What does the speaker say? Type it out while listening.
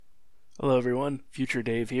Hello, everyone. Future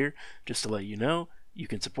Dave here. Just to let you know, you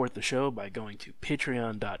can support the show by going to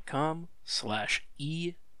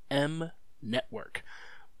patreon.com/EM Network.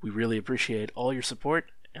 We really appreciate all your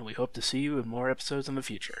support, and we hope to see you in more episodes in the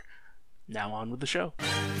future. Now on with the show.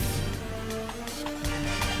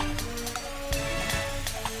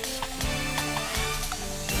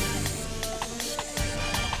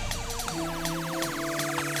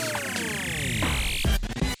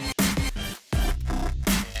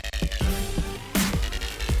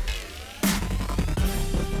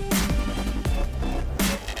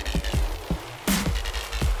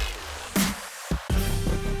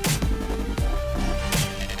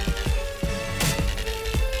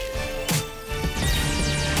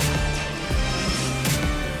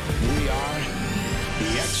 We are the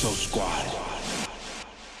Exo Squad.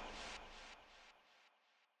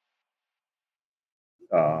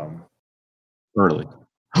 Early.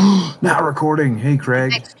 Not recording. Hey,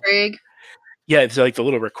 Craig. Thanks, Craig. Yeah, it's like the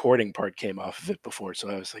little recording part came off of it before, so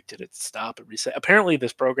I was like, did it stop and reset? Apparently,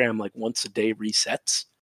 this program like once a day resets,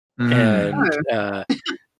 and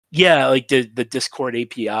yeah, like the Discord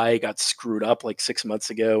API got screwed up like 6 months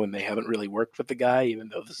ago, and they haven't really worked with the guy, even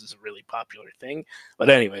though this is a really popular thing. But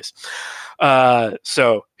anyways,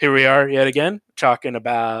 so here we are yet again talking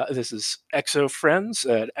about this is Exo Friends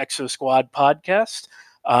at Exo Squad podcast.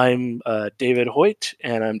 I'm David Hoyt,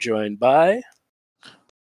 and I'm joined by.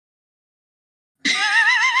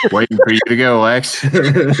 Waiting for you to go, Lex. Joined by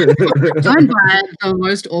the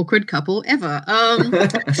most awkward couple ever. I'm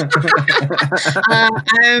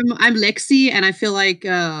Lexi, and I feel like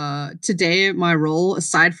today my role,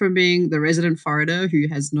 aside from being the resident foreigner who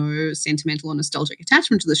has no sentimental or nostalgic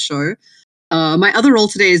attachment to the show, my other role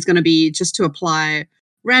today is going to be just to apply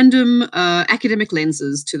random academic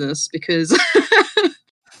lenses to this because,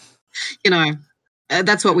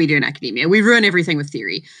 that's what we do in academia. We ruin everything with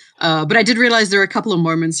theory. But I did realize there are a couple of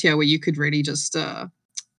moments here where you could really just,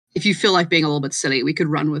 if you feel like being a little bit silly, we could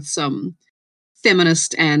run with some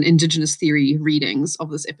feminist and indigenous theory readings of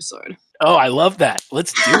this episode. Oh, I love that.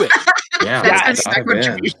 Let's do it. Yeah, That's let's my dive in.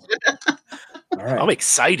 contribution. All right. I'm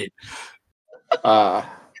excited.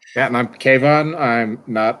 Yeah, and I'm Kayvon. I'm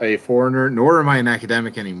not a foreigner, nor am I an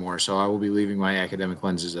academic anymore, so I will be leaving my academic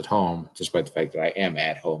lenses at home, despite the fact that I am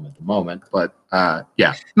at home at the moment. But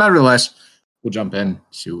yeah, nevertheless, we'll jump in,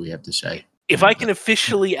 see what we have to say. If I can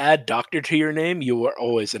officially add doctor to your name, you are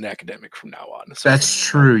always an academic from now on. So That's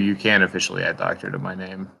true. You can officially add doctor to my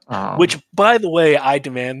name. Which, by the way, I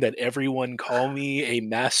demand that everyone call me a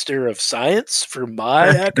master of science for my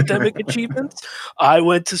academic achievements. I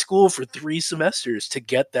went to school for 3 semesters to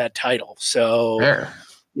get that title. So, Fair.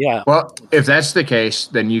 yeah. Well, if that's the case,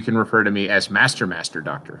 then you can refer to me as Master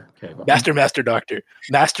Doctor. Okay, Master Doctor.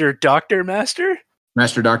 Master Doctor Master?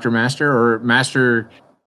 Master Doctor Master or Master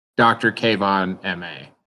Dr. Kayvon MA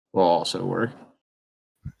will also work.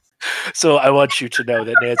 So I want you to know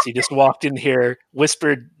that Nancy just walked in here,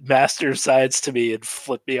 whispered Master of Science to me, and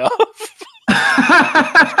flipped me off.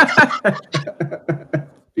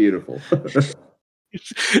 Beautiful.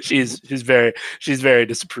 She's very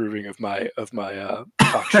disapproving of my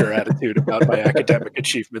cocksure attitude about my academic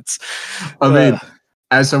achievements. I mean,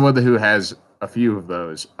 as someone who has a few of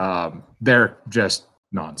those, they're just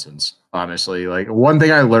nonsense, honestly. Like, one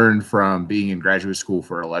thing I learned from being in graduate school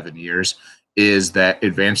for 11 years is that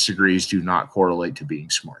advanced degrees do not correlate to being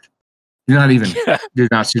smart. Do not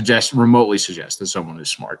remotely suggest that someone is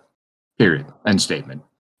smart. Period. End statement.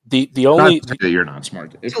 The only not that you're not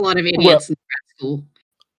smart. There's a lot of idiots in grad school.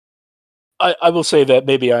 I will say that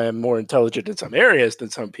maybe I am more intelligent in some areas than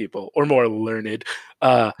some people, or more learned.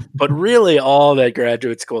 But really, all that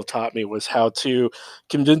graduate school taught me was how to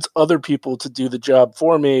convince other people to do the job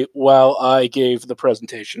for me while I gave the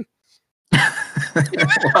presentation.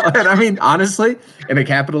 Well, and I mean, honestly, in a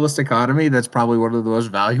capitalist economy, that's probably one of the most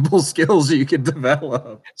valuable skills you can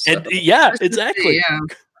develop. So. And yeah, exactly. Yeah.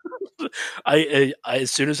 I as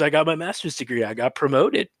soon as I got my master's degree, I got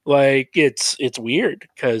promoted. Like, it's weird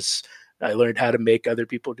because I learned how to make other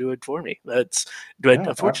people do it for me. But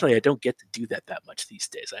unfortunately, I don't get to do that much these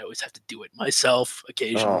days. I always have to do it myself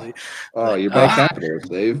occasionally. You're bad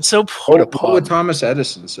capitalist, Dave. So what would Thomas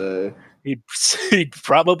Edison say? He'd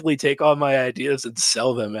probably take all my ideas and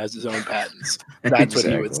sell them as his own patents. That's what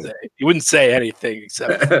he would say. He wouldn't say anything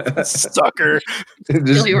except sucker.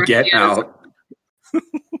 Just get out.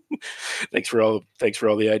 Thanks for all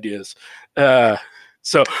the ideas.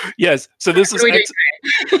 So yes, so this is We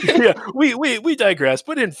yeah, we digress,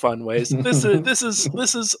 but in fun ways. This is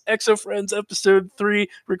Exo Friends episode 3,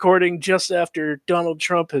 recording just after Donald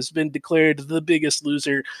Trump has been declared the biggest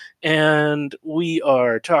loser, and we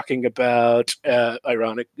are talking about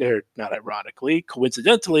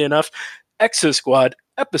coincidentally enough, Exo Squad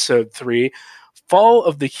episode 3, Fall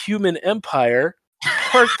of the Human Empire,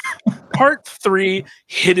 part 3,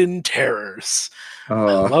 Hidden Terrors. I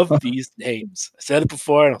love these names. I said it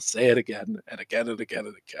before, and I'll say it again and again and again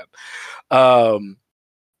and again.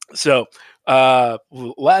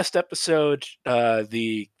 Last episode,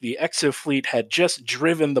 the Exo fleet had just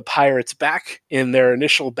driven the pirates back in their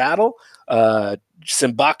initial battle.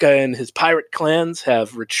 Simbaka and his pirate clans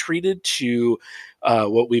have retreated to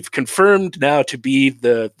what we've confirmed now to be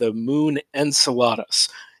the moon Enceladus.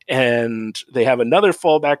 And they have another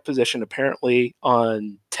fallback position apparently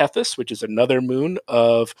on Tethys, which is another moon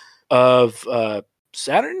of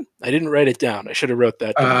Saturn. I didn't write it down. I should have wrote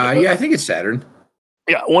that down. Yeah, I think it's Saturn.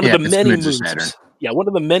 Yeah, one of the many moons. One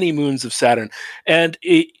of the many moons of Saturn. And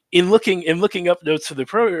in looking up notes for the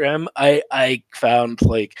program, I found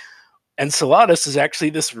like Enceladus is actually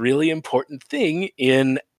this really important thing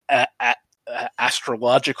in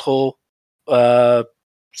astrological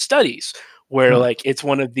studies, where like it's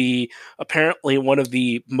apparently one of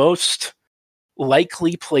the most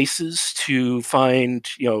likely places to find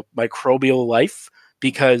microbial life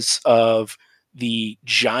because of the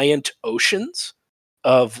giant oceans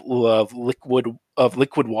of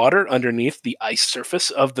liquid water underneath the ice surface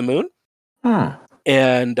of the moon.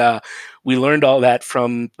 And we learned all that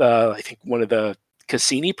from I think one of the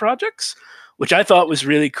Cassini projects, which I thought was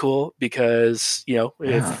really cool because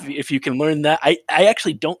if you can learn that, I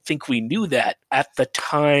actually don't think we knew that at the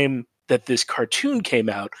time that this cartoon came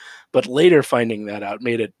out, but later finding that out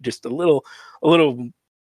made it just a little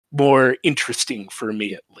more interesting for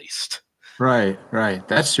me, at least. Right.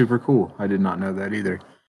 That's super cool. I did not know that either.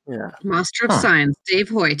 Yeah. Master of Science, Dave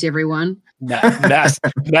Hoyt, everyone.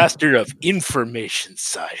 Master of Information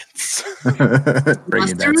Science.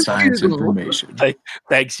 Bringing that science information.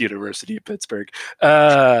 Thanks, University of Pittsburgh.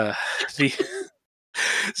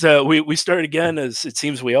 So we start again, as it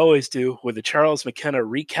seems we always do, with a Charles McKenna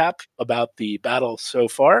recap about the battle so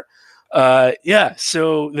far.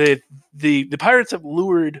 So the pirates have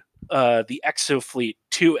lured the Exo fleet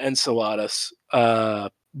to Enceladus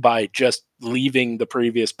by just leaving the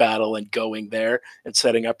previous battle and going there and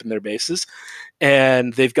setting up in their bases.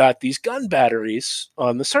 And they've got these gun batteries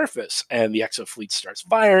on the surface, and the Exo fleet starts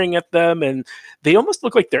firing at them, and they almost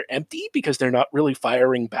look like they're empty because they're not really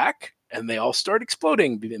firing back, and they all start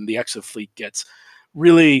exploding. And the Exo fleet gets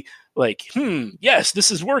really like, yes,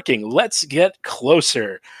 this is working. Let's get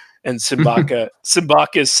closer. And Simbaka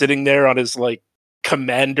is sitting there on his like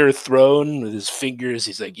commander throne with his fingers.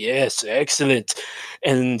 He's like, yes, excellent.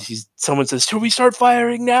 And someone says, should we start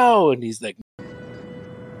firing now? And he's like,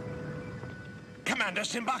 Commander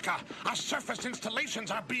Simbaka, our surface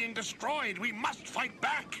installations are being destroyed. We must fight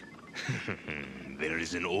back. There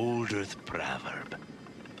is an old Earth proverb.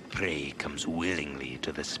 Prey comes willingly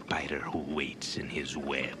to the spider who waits in his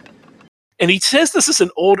web. And he says this is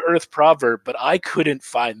an old Earth proverb, but I couldn't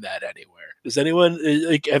find that anywhere. Does anyone,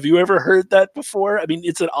 have you ever heard that before? I mean,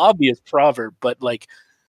 it's an obvious proverb, but like...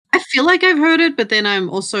 I feel like I've heard it, but then I'm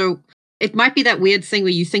also... It might be that weird thing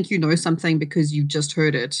where you think you know something because you just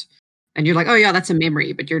heard it. And you're like, oh yeah, that's a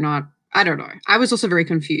memory, but you're not... I don't know. I was also very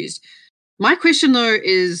confused. My question, though,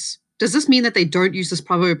 is, does this mean that they don't use this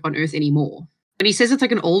proverb on Earth anymore? And he says it's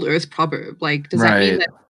like an old Earth proverb. Like, does that mean that,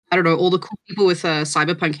 I don't know, all the cool people with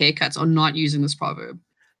cyberpunk haircuts are not using this proverb?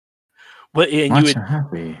 Well, and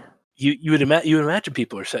you would imagine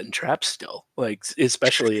people are setting traps still, like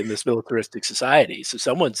especially in this militaristic society. So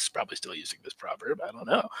someone's probably still using this proverb. I don't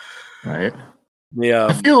know. Right. Yeah.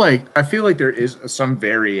 I feel like there is some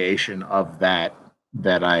variation of that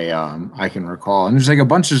I can recall. And there's like a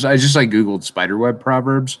bunch of, I just like Googled spiderweb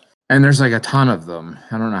proverbs, and there's like a ton of them.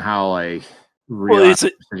 I don't know how like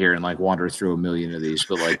here and like wander through a million of these,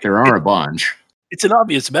 but like there are a bunch. It's an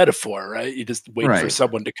obvious metaphor, right? You just wait for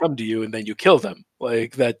someone to come to you and then you kill them.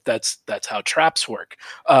 Like that's how traps work.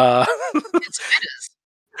 And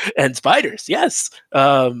spiders, yes.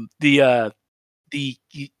 What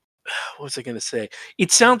was I going to say?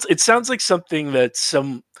 It sounds like something that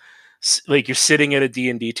like you're sitting at a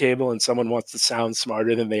D&D table and someone wants to sound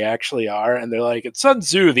smarter than they actually are, and they're like, it's Sun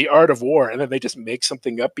Tzu, The Art of War, and then they just make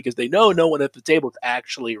something up because they know no one at the table has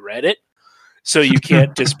actually read it. So you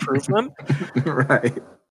can't disprove them. Right.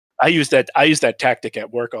 I use that tactic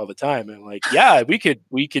at work all the time. And like, yeah, we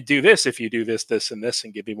could do this if you do this, this, and this,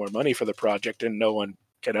 and give me more money for the project. And no one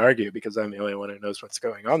can argue because I'm the only one who knows what's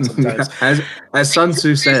going on sometimes. as Sun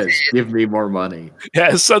Tzu says, give me more money. Yeah,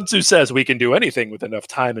 as Sun Tzu says, we can do anything with enough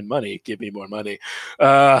time and money. Give me more money.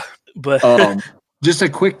 But just a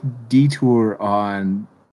quick detour on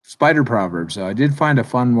spider proverbs. I did find a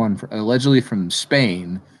fun one, allegedly from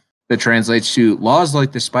Spain, that translates to "laws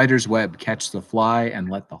like the spider's web catch the fly and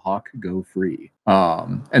let the hawk go free."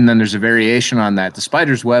 And then there's a variation on that: the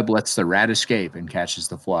spider's web lets the rat escape and catches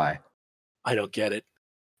the fly. I don't get it.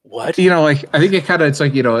 What? Like I think it's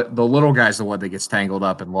like the little guy's the one that gets tangled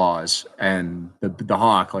up in laws, and the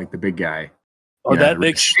hawk, like the big guy. Oh, that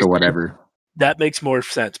makes or whatever. That makes more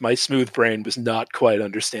sense. My smooth brain was not quite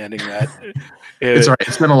understanding that. It's all right.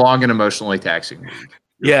 It's been a long and emotionally taxing week.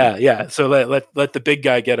 Yeah. So let the big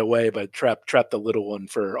guy get away, but trap the little one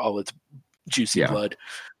for all its juicy blood.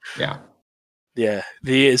 Yeah.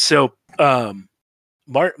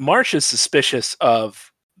 Marsh is suspicious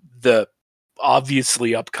of the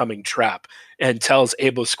obviously upcoming trap and tells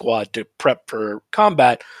Abo Squad to prep for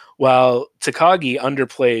combat, while Takagi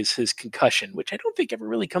underplays his concussion, which I don't think ever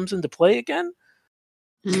really comes into play again.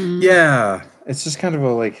 Yeah, it's just kind of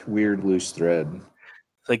a weird loose thread.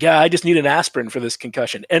 It's like, I just need an aspirin for this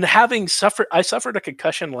concussion. And I suffered a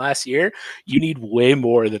concussion last year. You need way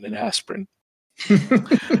more than an aspirin.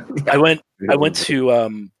 I went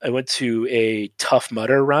to a Tough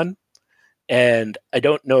Mudder run, and I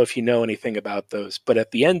don't know if you know anything about those, but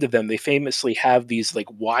at the end of them, they famously have these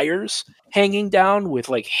wires hanging down with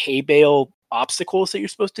hay bale obstacles that you're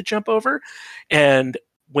supposed to jump over. And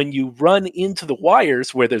when you run into the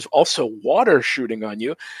wires where there's also water shooting on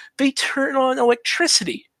you, they turn on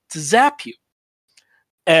electricity to zap you.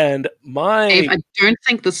 And Dave, I don't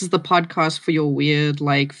think this is the podcast for your weird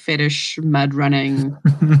fetish mud running.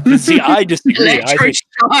 See, I disagree. I think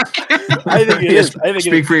it is. I think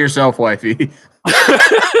Speak for yourself, wifey.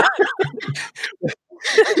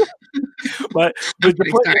 But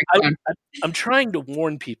I'm trying to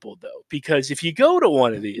warn people, though, because if you go to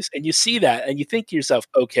one of these and you see that and you think to yourself,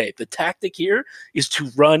 okay, the tactic here is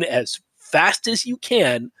to run as fast as you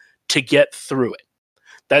can to get through it.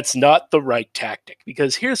 That's not the right tactic,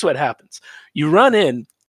 because here's what happens. You run in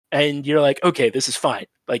and you're like, okay, this is fine.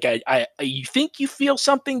 You think you feel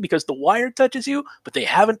something because the wire touches you, but they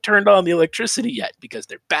haven't turned on the electricity yet because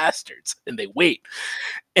they're bastards and they wait.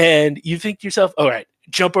 And you think to yourself, all right,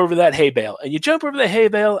 jump over that hay bale. And you jump over the hay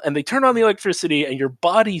bale and they turn on the electricity and your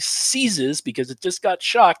body seizes because it just got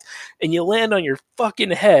shocked, and you land on your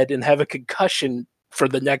fucking head and have a concussion for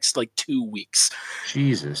the next 2 weeks.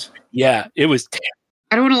 Jesus. Yeah, it was terrible.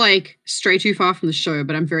 I don't want to stray too far from the show,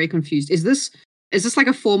 but I'm very confused. Is this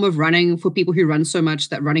a form of running for people who run so much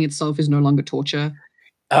that running itself is no longer torture?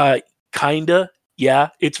 Kinda. Yeah.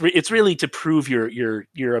 It's really to prove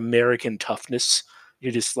your American toughness.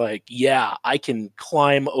 You're just I can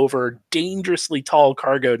climb over dangerously tall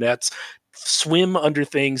cargo nets, swim under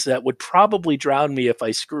things that would probably drown me if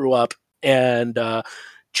I screw up, and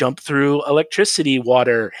jump through electricity,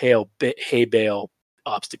 water, hay bale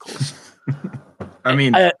obstacles. I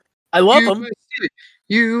mean, I love them.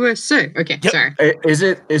 USA. Okay, yep. Sorry. Is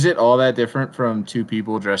it all that different from two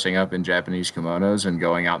people dressing up in Japanese kimonos and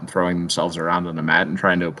going out and throwing themselves around on a mat and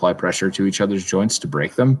trying to apply pressure to each other's joints to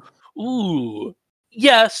break them? Ooh,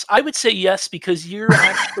 yes, I would say yes, because you're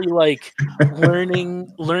actually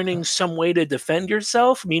learning some way to defend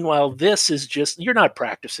yourself. Meanwhile, this is just, you're not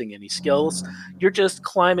practicing any skills. You're just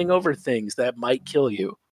climbing over things that might kill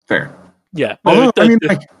you. Fair. Yeah. Although,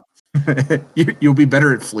 you'll be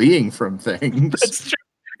better at fleeing from things. That's true.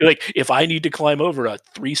 If I need to climb over a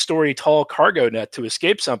 3-story tall cargo net to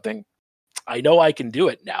escape something, I know I can do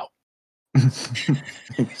it now.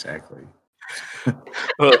 Exactly.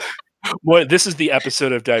 Boy, this is the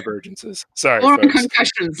episode of Divergences. Sorry, more folks.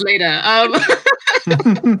 Concussions later.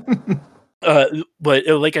 But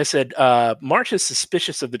like I said, Marsh is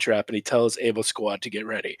suspicious of the trap, and he tells Abo Squad to get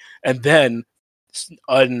ready. And then,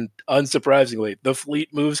 unsurprisingly, the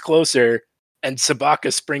fleet moves closer, and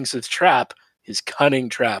Sabaka springs his cunning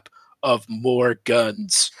trap of more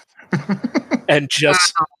guns, and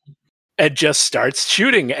just starts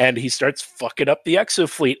shooting, and he starts fucking up the Exo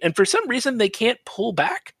fleet. And for some reason, they can't pull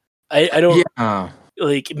back. I don't. Yeah.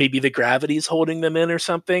 Maybe the gravity's holding them in or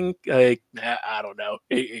something. I don't know.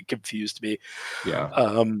 It confused me.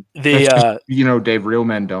 Yeah. Dave, real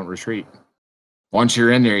men don't retreat. Once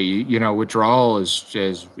you're in there, withdrawal is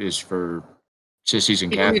for sissies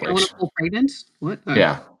and Catholics. You want to pull pregnant? What?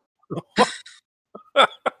 Yeah.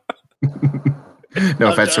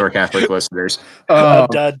 No offense to our Catholic listeners. I'm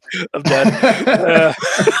done.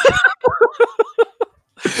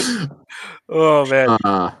 Oh man.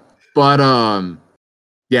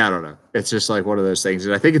 Yeah, I don't know. It's just like one of those things,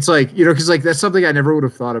 and I think it's like, because like that's something I never would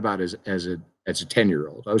have thought about as a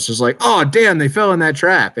 10-year-old. I was just like, oh damn, they fell in that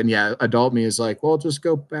trap, and yeah, adult me is like, well, just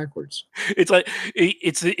go backwards. It's like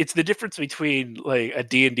it's the difference between like a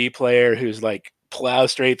D&D player who's like plow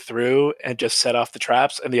straight through and just set off the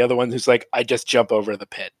traps, and the other one who's like, I just jump over the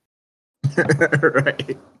pit.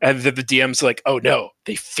 Right. And the DM's like, oh no,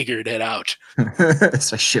 they figured it out.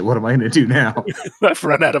 It's like, shit, what am I going to do now? I've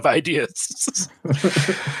run out of ideas.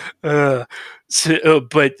 But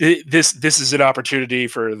this is an opportunity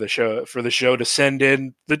for the show to send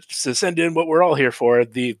in what we're all here for,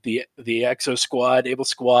 the Exo Squad, Able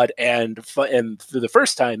Squad, and for the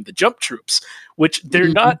first time the Jump Troops, which they're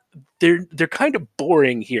not they're kind of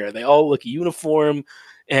boring here. They all look uniform,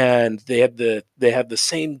 and they have the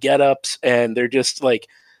same get-ups, and they're just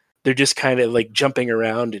kind of like jumping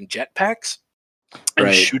around in jetpacks and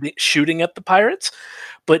Right. shooting at the pirates.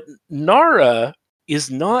 But Nara is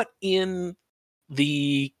not in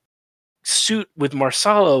the suit with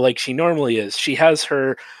Marsala like she normally is. She has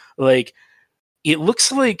her, like, it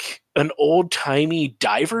looks like an old-timey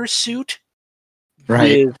diver suit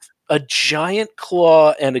Right. with a giant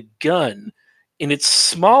claw and a gun, and it's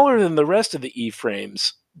smaller than the rest of the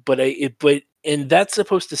E-frames, and that's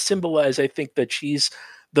supposed to symbolize, I think, that she's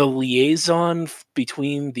the liaison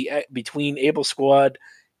between Able Squad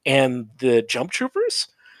and the Jump Troopers.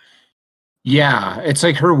 Yeah, it's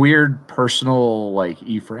like her weird personal like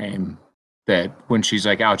E-frame that when she's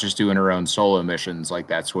like out just doing her own solo missions, like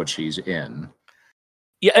that's what she's in.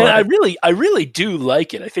 Yeah, and I really do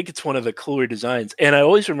like it. I think it's one of the cooler designs. And I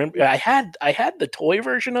always remember I had the toy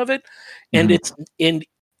version of it, and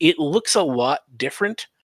it looks a lot different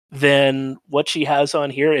than what she has on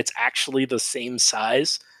here. It's actually the same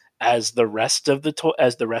size as the rest of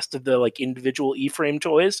the like individual E-frame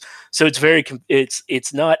toys. So it's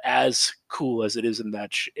it's not as cool as it is in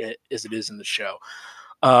as it is in the show.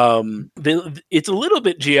 It's a little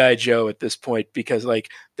bit GI Joe at this point, because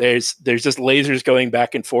like there's just lasers going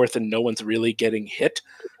back and forth and no one's really getting hit.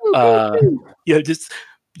 Just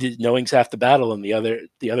knowing's half the battle, and the other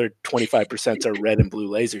 25% are red and blue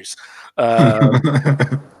lasers.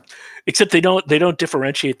 Except they don't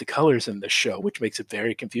differentiate the colors in this show, which makes it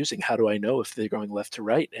very confusing. How do I know if they're going left to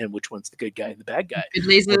right and which one's the good guy and the bad guy? Good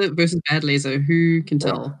laser versus bad laser. Who can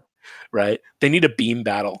tell? Right? They need a beam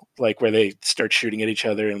battle, like where they start shooting at each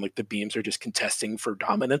other and like the beams are just contesting for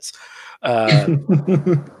dominance.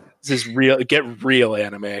 This is real. Get real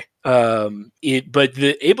anime. But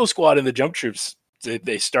the Able Squad and the Jump Troops,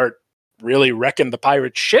 they start really wrecking the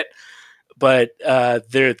pirate shit. But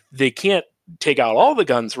they can't take out all the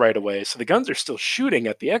guns right away, so the guns are still shooting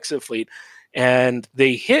at the Exo Fleet, and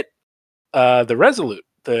they hit the Resolute,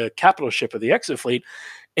 the capital ship of the Exo Fleet,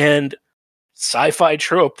 and sci-fi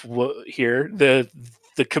trope here, the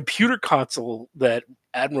computer console that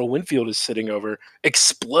Admiral Winfield is sitting over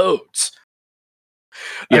explodes.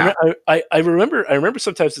 Yeah. I remember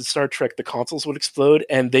sometimes in Star Trek the consoles would explode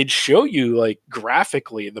and they'd show you like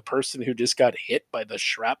graphically the person who just got hit by the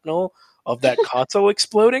shrapnel of that console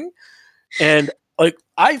exploding. And like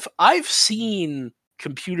I've seen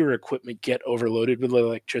computer equipment get overloaded with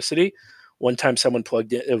electricity. One time someone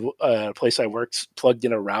plugged in a place I worked plugged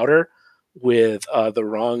in a router with the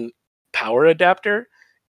wrong power adapter,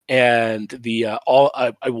 and I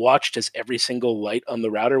watched as every single light on the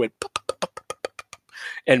router went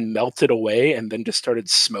and melted away and then just started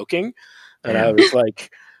smoking. And I was like,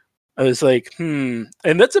 and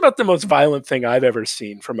that's about the most violent thing I've ever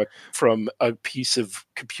seen from a piece of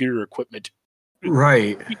computer equipment.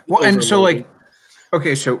 Right. Well, and so like,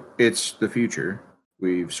 okay, so it's the future.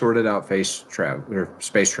 We've sorted out space travel.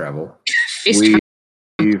 Space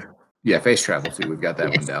travel too. We've got that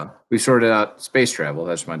one down. We sorted out space travel.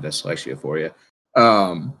 That's my dyslexia for you.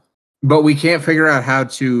 But we can't figure out how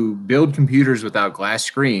to build computers without glass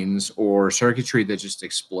screens or circuitry that just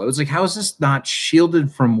explodes. Like, how is this not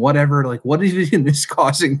shielded from whatever? Like, what is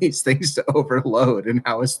causing these things to overload? And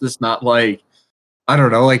how is this not like, I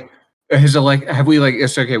don't know, like, is it like, have we like,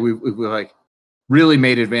 it's okay, we like really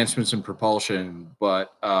made advancements in propulsion,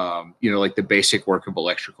 but like the basic work of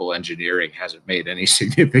electrical engineering hasn't made any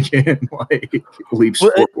significant like leaps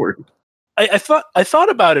forward. I thought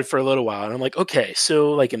about it for a little while, and I'm like, okay,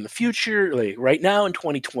 so like in the future, like right now in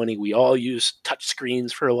 2020, we all use touch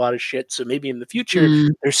screens for a lot of shit. So maybe in the future,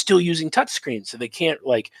 they're still using touch screens, so they can't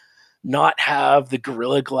like not have the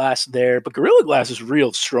Gorilla Glass there. But Gorilla Glass is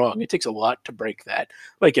real strong. It takes a lot to break that,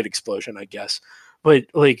 like an explosion, I guess. But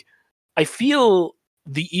like, I feel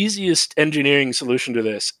the easiest engineering solution to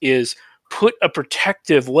this is put a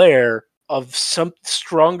protective layer of some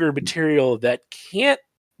stronger material that can't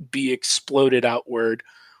be exploded outward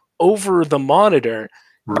over the monitor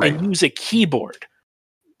Right. and use a keyboard.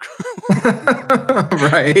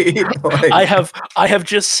 Right. Like, I have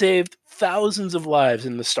just saved thousands of lives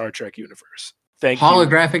in the Star Trek universe. Thank you.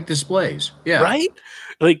 holographic displays. Yeah. Right?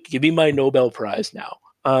 Like, give me my Nobel Prize now.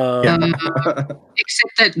 Yeah.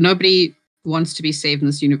 Except that nobody wants to be saved in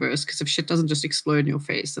this universe, because if shit doesn't just explode in your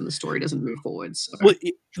face, then the story doesn't move forwards. So. Well,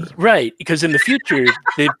 right, because in the future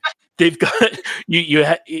they've got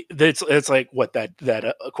it's like what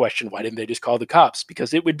that question, why didn't they just call the cops?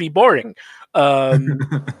 Because it would be boring. But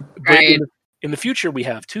Right. in the future we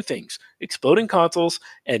have two things: exploding consoles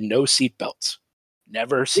and no seatbelts.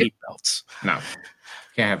 Never seatbelts. No.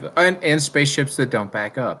 Can't have that. And spaceships that don't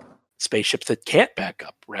back up. Spaceships that can't back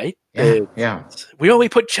up, right? Yeah. We only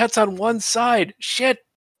put jets on one side. Shit.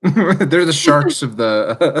 They're the sharks of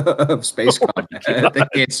the of space combat. They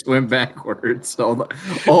can't swim backwards.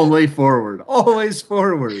 Only forward. Always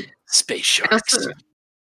forward. Space sharks.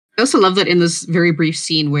 I also love that in this very brief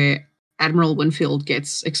scene where Admiral Winfield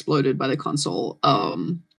gets exploded by the console.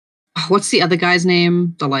 What's the other guy's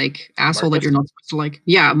name? The like asshole Marcus? that you're not supposed to like.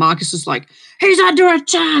 Yeah, Marcus is like, he's under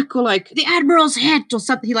attack, or like the Admiral's hit, or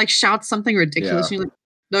something. He like shouts something ridiculous. Yeah. And you're like,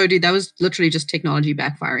 no, dude, that was literally just technology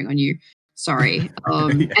backfiring on you. Sorry. Yeah,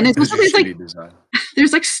 and it's also there's like shitty design.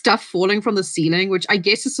 there's like stuff falling from the ceiling, which I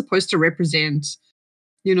guess is supposed to represent,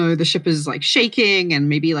 the ship is like shaking and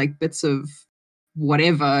maybe like bits of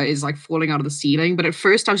whatever is like falling out of the ceiling. But at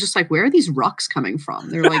first I was just like, where are these rocks coming from?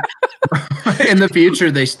 They're like, In the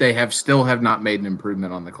future, they still have not made an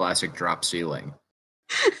improvement on the classic drop ceiling.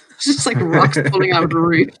 it's just like rocks falling out of the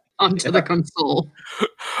roof onto the console.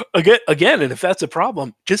 Again, and if that's a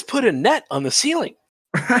problem, just put a net on the ceiling.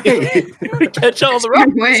 Right. Catch all the No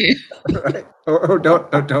rocks. way. Right. Or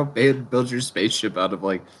don't build your spaceship out of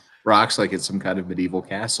like rocks like it's some kind of medieval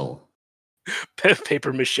castle.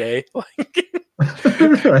 Paper mache.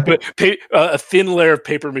 Right. But a thin layer of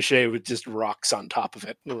paper mache with just rocks on top of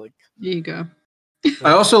it. Like, There you go.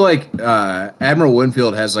 I also like Admiral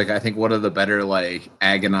Winfield has like I think one of the better like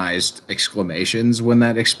agonized exclamations when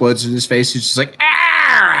that explodes in his face. He's just like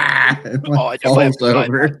ah! And, like, I definitely have falls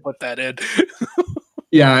to put that in.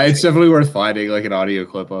 Yeah, it's definitely worth finding like an audio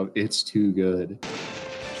clip of. It's too good.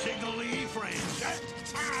 Signal the E-frames.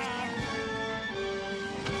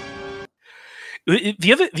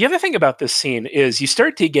 The other thing about this scene is you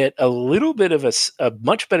start to get a little bit of a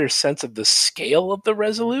much better sense of the scale of the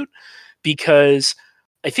Resolute, because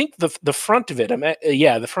I think the front of it,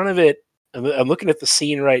 the front of it, I'm looking at the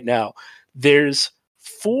scene right now. There's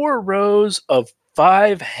 4 rows of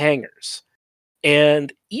 5 hangars,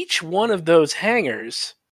 and each one of those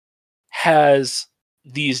hangars has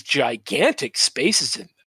these gigantic spaces in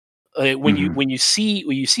them. When you see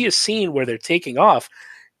a scene where they're taking off,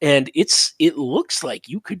 and it looks like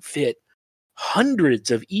you could fit hundreds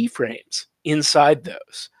of E-frames inside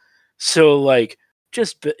those. So like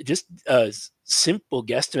just a simple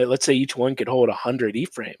guesstimate, let's say each one could hold 100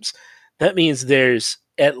 E-frames. That means there's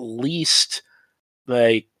at least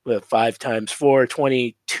like 5 times 4,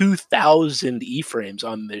 22,000 E-frames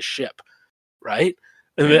on this ship, right?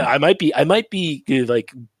 Yeah. I might be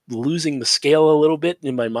like losing the scale a little bit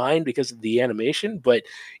in my mind because of the animation, but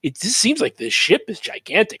it just seems like this ship is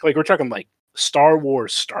gigantic. Like we're talking like Star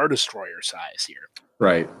Wars Star Destroyer size here.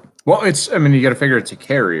 Right. Well, you got to figure it's a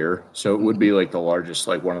carrier, so it would be like the largest,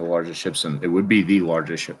 like one of the largest ships, and it would be the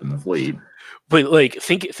largest ship in the fleet. But like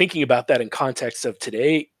thinking about that in context of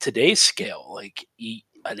today's scale, like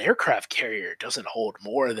an aircraft carrier doesn't hold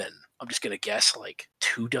more than, I'm just gonna guess, like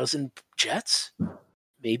 24 jets.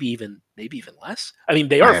 Maybe even less. I mean,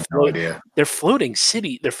 they I are have no idea. They're floating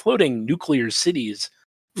floating nuclear cities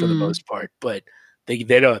for the most part, but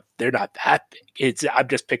they're not that big. I'm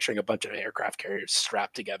just picturing a bunch of aircraft carriers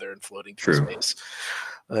strapped together and floating through space.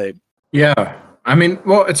 Yeah, I mean,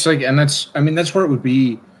 well, it's like, and that's where it would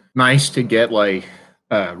be nice to get like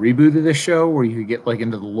a reboot of this show where you could get like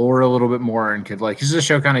into the lore a little bit more and could like, because the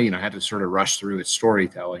show kind of had to sort of rush through its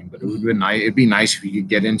storytelling, but it would be nice. It'd be nice if you could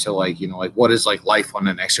get into like like what is like life on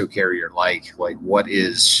an exocarrier like what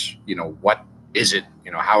is what is it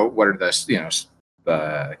what are the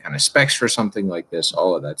the kind of specs for something like this.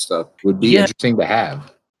 All of that stuff would be interesting to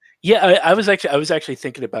have. Yeah, I was actually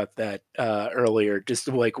thinking about that earlier. Just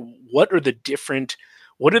like what are the different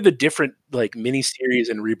like miniseries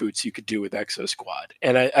and reboots you could do with Exo Squad?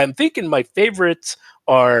 And I'm thinking my favorites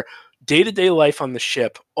are day-to-day life on the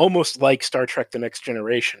ship, almost like Star Trek: The Next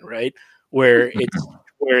Generation, right? Where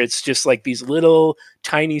it's just like these little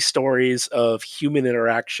tiny stories of human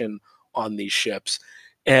interaction on these ships,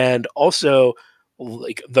 and also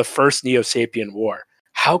like the first Neo Sapien War.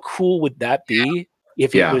 How cool would that be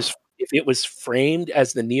if if it was framed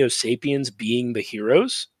as the Neo Sapiens being the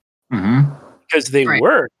heroes, Mm-hmm. because they Right.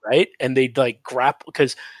 were, right? And they'd like grapple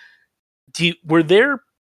because were there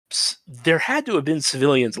had to have been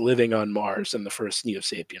civilians living on Mars in the first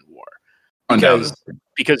Neo-Sapien War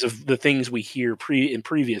because of the things we hear in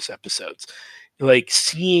previous episodes, like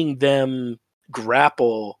seeing them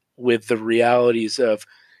grapple with the realities of,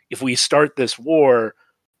 if we start this war,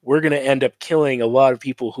 we're going to end up killing a lot of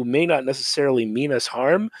people who may not necessarily mean us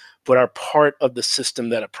harm, but are part of the system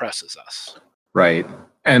that oppresses us. Right.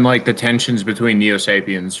 And like the tensions between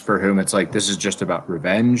Neo-Sapiens for whom it's like this is just about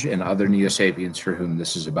revenge, and other Neo-Sapiens for whom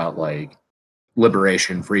this is about like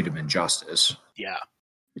liberation, freedom, and justice. Yeah.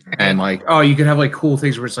 And like, oh, you could have like cool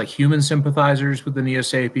things where it's like human sympathizers with the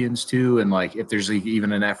Neo-Sapiens too, and like if there's like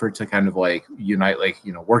even an effort to kind of like unite like,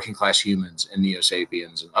 you know, working class humans and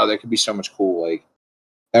Neo-Sapiens, and there could be so much cool, like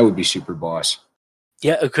that would be super boss.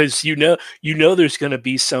 Yeah, because you know there's going to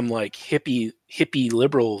be some like hippie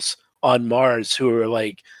liberals on Mars who are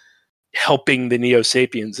like helping the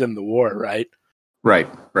Neo-Sapiens in the war, right? Right.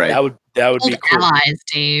 That would be cool. Allies,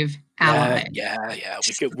 Dave. Allies. Yeah.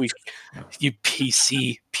 We you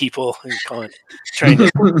PC people and trying to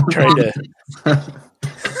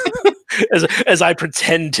as I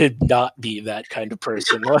pretend to not be that kind of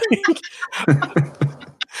person. I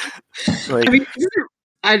mean,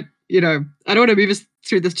 I don't want to move us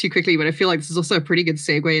through this too quickly, but I feel like this is also a pretty good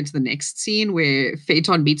segue into the next scene where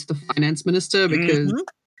Phaeton meets the finance minister, because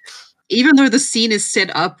even though the scene is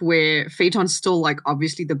set up where Phaeton's still like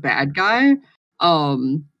obviously the bad guy,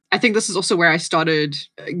 I think this is also where I started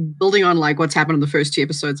building on like what's happened in the first 2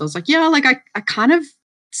 episodes. I was like, yeah, like I kind of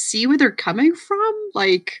see where they're coming from.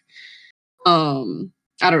 Like, I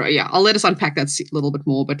don't know. Yeah, I'll let us unpack that a little bit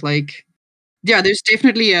more, but like, yeah, there's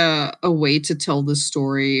definitely a way to tell this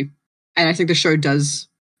story. And I think the show does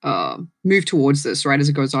move towards this, right, as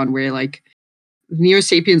it goes on, where like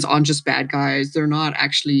Neo-Sapiens aren't just bad guys. They're not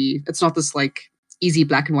actually, it's not this like easy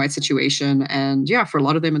black and white situation. And yeah, for a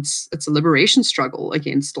lot of them, it's a liberation struggle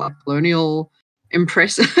against like colonial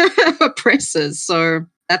oppressors. So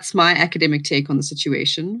that's my academic take on the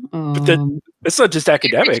situation. But it's not just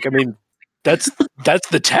academic. I mean, that's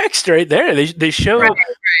the text right there. They show right.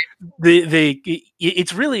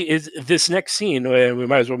 It's really is this next scene, and we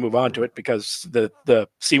might as well move on to it, because the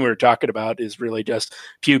scene we were talking about is really just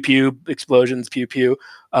pew pew explosions, pew pew.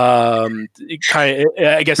 Kind of,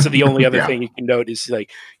 I guess the only other thing you can note is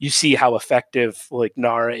like you see how effective like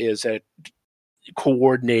Nara is at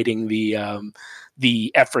coordinating the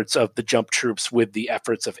efforts of the jump troops with the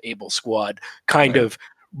efforts of Able Squad, kind of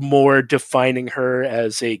more defining her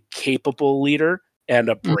as a capable leader and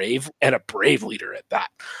a brave leader at that.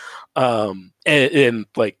 And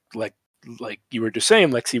like you were just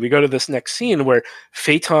saying, Lexi, we go to this next scene where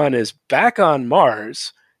Phaeton is back on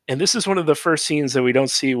Mars, and this is one of the first scenes that we don't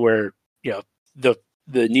see where, you know,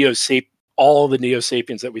 all the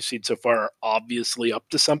Neo-Sapiens that we've seen so far are obviously up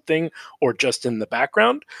to something or just in the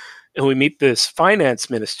background. And we meet this finance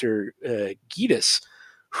minister, Gitas,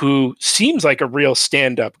 who seems like a real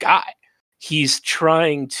stand-up guy. He's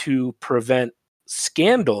trying to prevent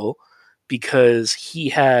scandal because he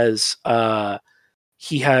has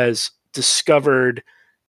discovered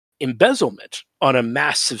embezzlement on a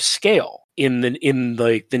massive scale in the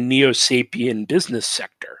Neo-Sapien business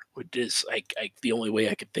sector, which is like the only way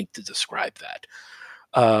I could think to describe that.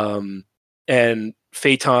 And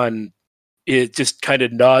Phaeton, it just kind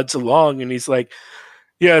of nods along, and he's like,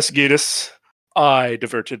 "Yes, Gitas, I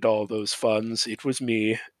diverted all those funds. It was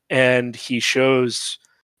me." And he shows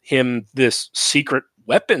him this secret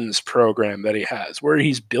weapons program that he has, where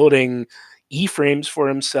he's building E-frames for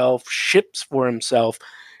himself, ships for himself.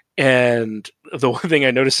 And the one thing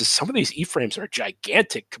I noticed is some of these E-frames are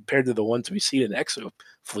gigantic compared to the ones we see in Exo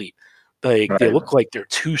Fleet. Like they look like they're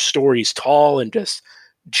 2 stories tall and just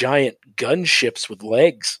giant gunships with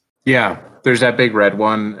legs. Yeah, there's that big red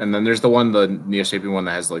one, and then there's the Neo-Sapien one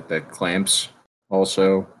that has like the clamps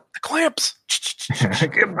also. The clamps!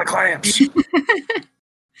 Give him the clamps!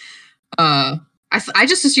 I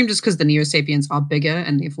just assumed just because the Neo-Sapiens are bigger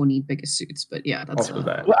and therefore need bigger suits, but yeah, that's also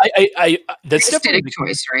that. Well, that's definitely the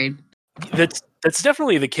choice, right? That's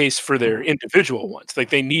definitely the case for their individual ones.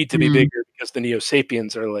 Like they need to be bigger because the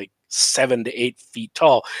Neo-Sapiens are like 7 to 8 feet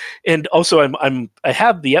tall. And also, I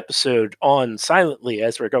have the episode on silently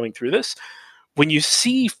as we're going through this. When you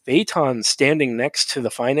see Phaeton standing next to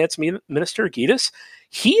the finance minister, Gitas,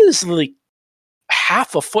 he is like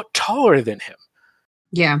half a foot taller than him.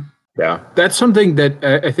 Yeah. Yeah, that's something that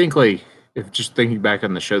I think like if just thinking back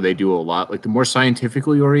on the show, they do a lot. Like the more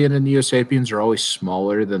scientifically oriented Neo Sapiens are always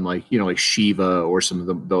smaller than like like Shiva or some of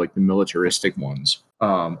the like the militaristic ones.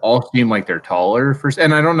 All seem like they're taller first,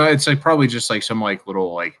 and I don't know. It's like probably just like some like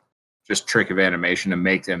little like just trick of animation to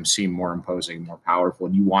make them seem more imposing, more powerful.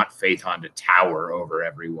 And you want Phaeton to tower over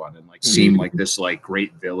everyone and like seem like this like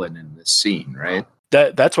great villain in this scene, right?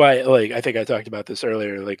 That's why, like, I think I talked about this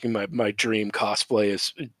earlier. Like, my dream cosplay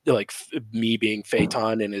is like me being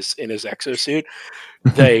Phaeton in his exosuit.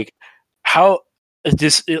 Like, how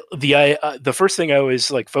the first thing I was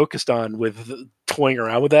like focused on with toying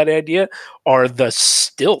around with that idea are the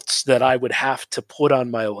stilts that I would have to put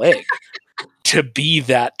on my leg to be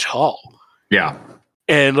that tall. Yeah.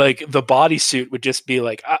 And like the bodysuit would just be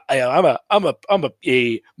like, I'm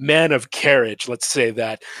a man of carriage. Let's say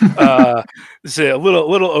that. It's a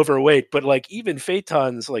little overweight, but like even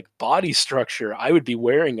Phaeton's like body structure, I would be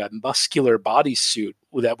wearing a muscular bodysuit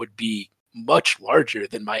that would be much larger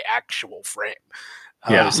than my actual frame.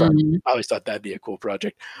 Yeah. I always thought that'd be a cool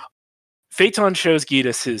project. Phaeton shows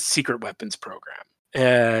Geetus his secret weapons program,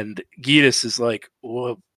 and Geetus is like,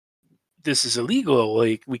 "Well, this is illegal.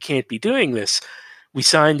 Like, we can't be doing this. We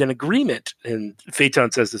signed an agreement." And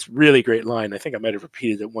Phaeton says this really great line. I think I might have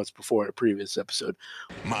repeated it once before in a previous episode.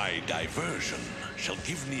 My diversion shall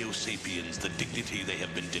give Neo-Sapiens the dignity they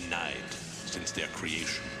have been denied since their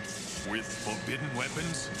creation. With forbidden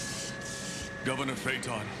weapons? Governor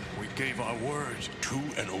Phaeton, we gave our word. To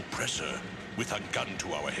an oppressor with a gun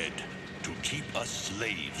to our head. To keep us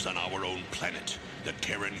slaves on our own planet, the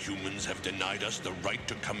Terran humans have denied us the right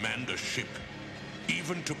to command a ship.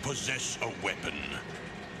 Even to possess a weapon.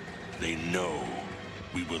 They know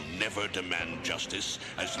we will never demand justice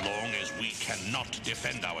as long as we cannot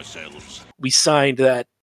defend ourselves. We signed that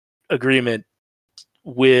agreement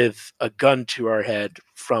with a gun to our head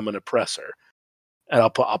from an oppressor. And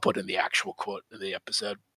I'll put in the actual quote in the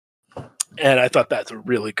episode. And I thought that's a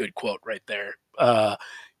really good quote right there.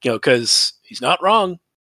 Because he's not wrong.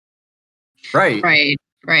 Right.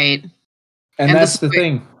 And that's the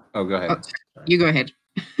thing. Oh, go ahead. You go ahead.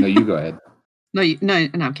 No, you go ahead. No,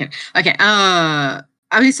 I'm kidding. Okay. I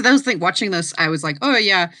mean, so that was the thing. Watching this, I was like, oh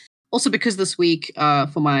yeah. Also, because this week,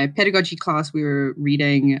 for my pedagogy class, we were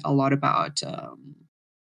reading a lot about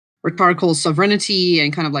rhetorical sovereignty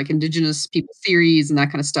and kind of like indigenous people theories and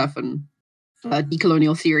that kind of stuff, and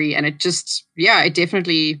decolonial theory. And it just, it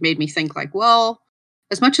definitely made me think like, well,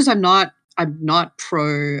 as much as I'm not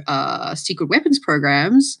pro secret weapons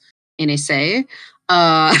programs, NSA.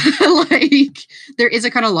 Like there is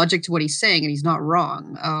a kind of logic to what he's saying, and he's not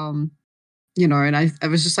wrong. And I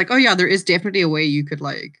was just like, oh yeah, there is definitely a way you could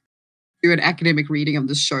like do an academic reading of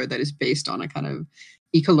this show that is based on a kind of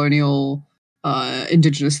decolonial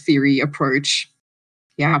indigenous theory approach.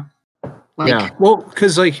 Yeah. Well,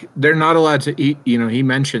 because like they're not allowed to eat, he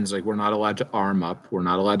mentions like we're not allowed to arm up, we're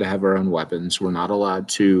not allowed to have our own weapons, we're not allowed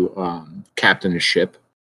to captain a ship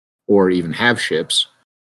or even have ships.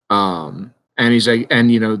 And he's like, and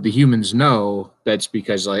the humans know that's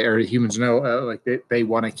because humans know they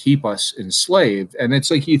want to keep us enslaved. And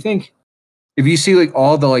it's like, you think if you see like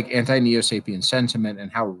all the like anti-Neo-Sapien sentiment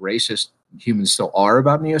and how racist humans still are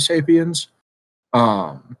about Neo-Sapiens,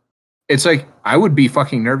 it's like I would be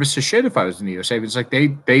fucking nervous as shit if I was a Neo-Sapiens. Like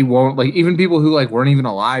they won't, like, even people who like weren't even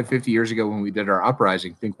alive 50 years ago when we did our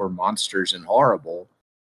uprising think we're monsters and horrible.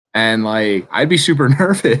 And like I'd be super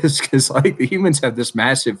nervous because like the humans have this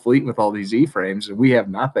massive fleet with all these E-frames and we have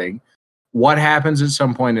nothing. What happens at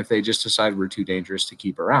some point if they just decide we're too dangerous to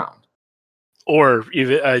keep around? Or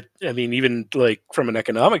even, even like from an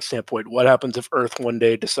economic standpoint, what happens if Earth one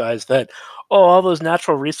day decides that, all those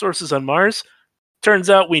natural resources on Mars, turns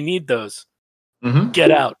out we need those. Mm-hmm.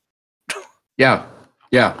 Get out. Yeah.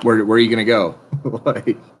 Where are you gonna go?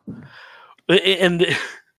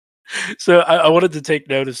 So I wanted to take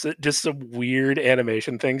notice that just some weird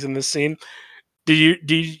animation things in this scene. Do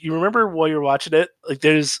you remember while you're watching it? Like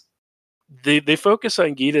they focus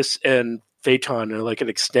on Geetus and Phaeton in like an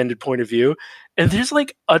extended point of view, and there's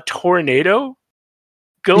like a tornado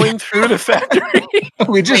going through the factory.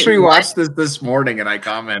 We just rewatched this morning, and I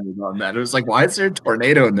commented on that. It was like, why is there a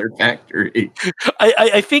tornado in their factory?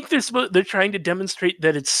 I think they're trying to demonstrate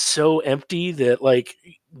that it's so empty that like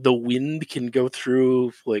the wind can go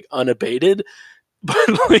through like unabated, but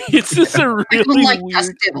like it's just a really like weird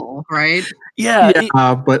festival, right? Yeah,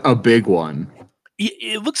 but a big one.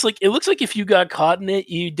 It looks like if you got caught in it,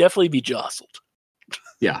 you'd definitely be jostled.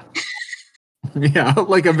 Yeah. Yeah,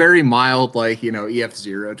 like a very mild, like,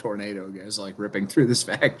 EF0 tornado goes like ripping through this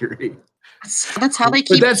factory. That's how they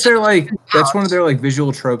keep. But that's one of their like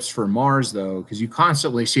visual tropes for Mars, though, because you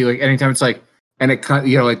constantly see like anytime it's like and it cut,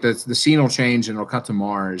 you know, like the scene will change and it'll cut to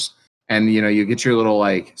Mars, and you know, you get your little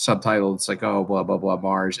like subtitle. It's like, oh, blah blah blah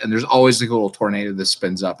Mars, and there's always like a little tornado that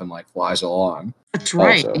spins up and like flies along. That's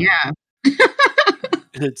right. Also. Yeah.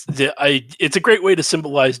 It's a great way to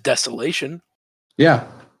symbolize desolation. Yeah,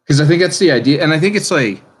 because I think that's the idea, and I think it's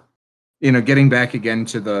like, you know, getting back again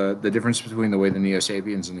to the difference between the way the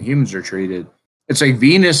Neo-Sapiens and the humans are treated. It's like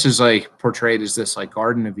Venus is like portrayed as this like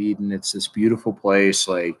Garden of Eden. It's this beautiful place.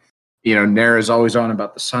 Like, you know, Nera's always on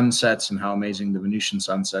about the sunsets and how amazing the Venusian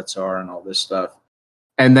sunsets are and all this stuff.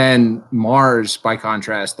 And then Mars, by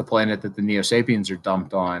contrast, the planet that the Neo-Sapiens are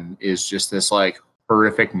dumped on, is just this like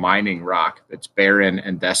horrific mining rock that's barren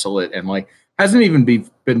and desolate, and like hasn't even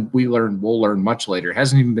been we'll learn much later,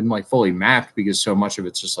 hasn't even been like fully mapped because so much of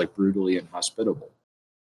it's just like brutally inhospitable.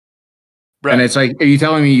 Right. And it's like, are you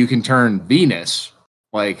telling me you can turn Venus,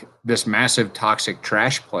 like this massive toxic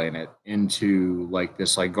trash planet, into like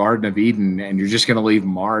this like Garden of Eden, and you're just going to leave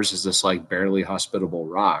Mars as this like barely hospitable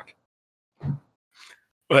rock?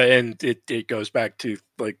 And it goes back to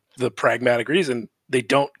like the pragmatic reason. They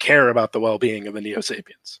don't care about the well-being of the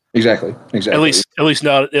Neo-Sapiens. Exactly. At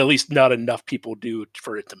least not enough people do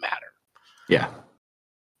for it to matter. Yeah.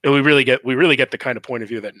 And we really get the kind of point of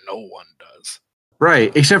view that no one does.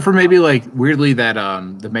 Right, except for maybe like weirdly that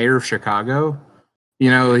the mayor of Chicago, you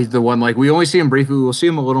know, he's the one, like we only see him briefly. We'll see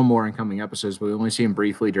him a little more in coming episodes, but we only see him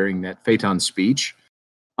briefly during that Phaeton speech.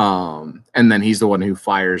 And then he's the one who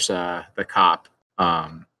fires the cop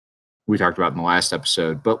we talked about in the last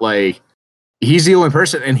episode. But like, he's the only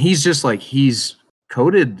person, and he's just like, he's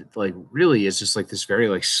coded like really is just like this very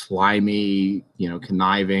like slimy, you know,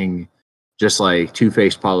 conniving, just like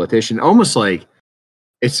two-faced politician, almost like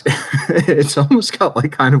it's almost got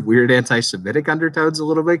like kind of weird anti-Semitic undertones a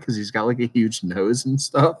little bit because he's got like a huge nose and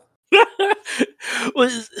stuff.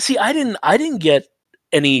 Well, see, I didn't get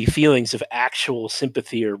any feelings of actual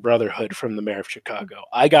sympathy or brotherhood from the mayor of Chicago.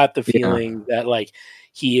 I got the feeling that like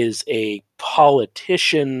he is a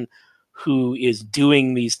politician who is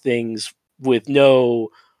doing these things with no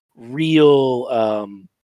real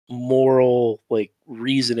moral like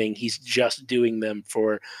reasoning. He's just doing them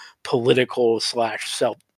for political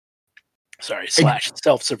self-survival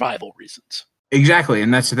reasons. Exactly,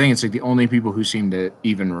 and that's the thing. It's like the only people who seem to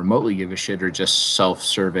even remotely give a shit are just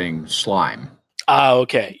self-serving slime.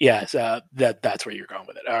 Okay. Yes, that's where you're going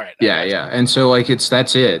with it. All right. Yeah. And so like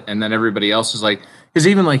that's it. And then everybody else is like, because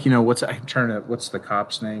even like, you know, what's the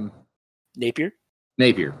cop's name? Napier.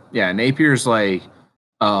 Yeah, Napier's like,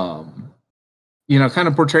 you know, kind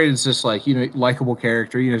of portrayed as this like, you know, likable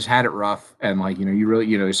character. You know, he's had it rough, and like, you know, you really,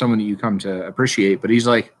 you know, someone that you come to appreciate. But he's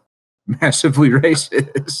like massively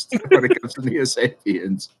racist when it comes to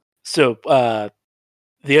Neo-Sapiens. So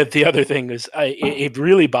the other thing is, it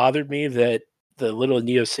really bothered me that the little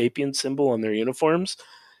Neo-Sapien symbol on their uniforms,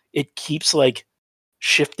 it keeps like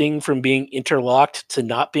shifting from being interlocked to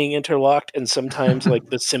not being interlocked, and sometimes like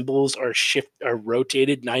the symbols are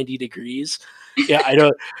rotated 90 degrees. Yeah, I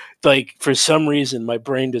don't like, for some reason my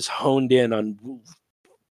brain just honed in on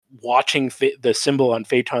watching the symbol on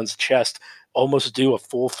Phaeton's chest almost do a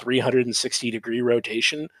full 360 degree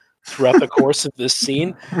rotation throughout the course of this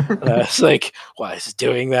scene. It's like, why is it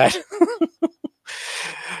doing that?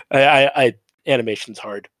 I animation's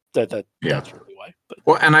hard. That's really why. But.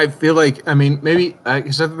 Well, and I feel like, I mean, maybe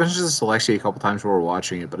because I've mentioned this to Alexi a couple times while we're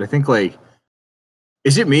watching it, but I think like,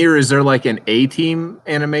 is it me or is there like an A team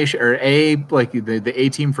animation or the A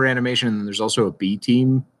team for animation, and there's also a B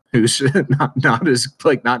team who's not as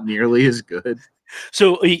like not nearly as good?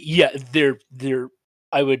 So yeah, there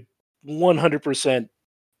I would 100%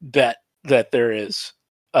 bet that there is,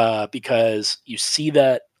 because you see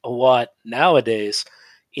that a lot nowadays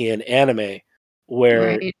in anime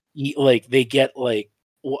where like they get like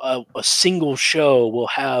a single show will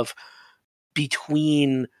have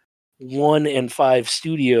between 1 and 5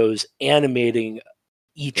 studios animating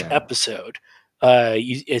each episode,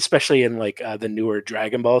 especially in like the newer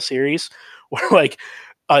Dragon Ball series, where like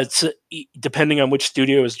it's depending on which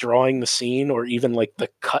studio is drawing the scene, or even like the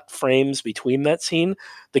cut frames between that scene,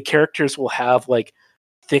 the characters will have like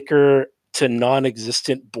thicker to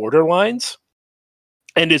non-existent borderlines,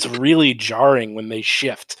 and it's really jarring when they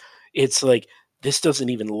shift. It's like, this doesn't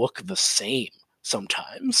even look the same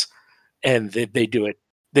sometimes, and they do it.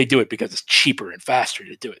 They do it because it's cheaper and faster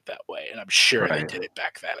to do it that way, and I'm sure they did it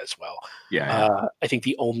back then as well. Yeah. I think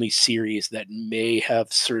the only series that may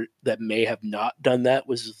have not done that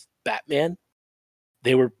was Batman.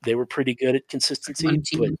 They were pretty good at consistency.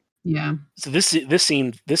 But, yeah. So this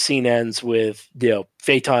scene ends with, you know,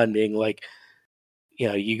 Phaeton being like, you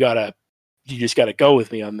know, you just gotta go with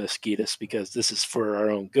me on this, Geetus, because this is for our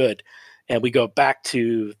own good. and we go back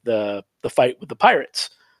to the fight with the pirates.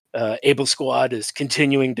 Able Squad is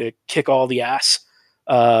continuing to kick all the ass.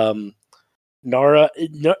 Nara,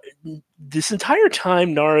 this entire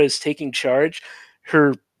time Nara is taking charge,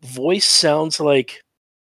 her voice sounds like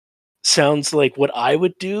what I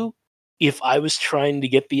would do if I was trying to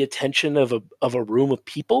get the attention of a room of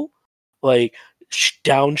people, like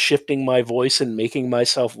downshifting my voice and making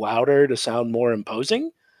myself louder to sound more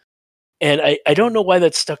imposing. And I don't know why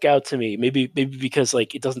that stuck out to me. Maybe because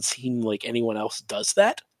like it doesn't seem like anyone else does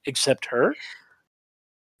that except her.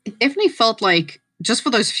 It definitely felt like, just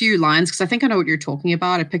for those few lines, because I think I know what you're talking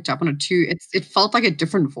about. I picked up on it too. It felt like a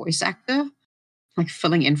different voice actor, like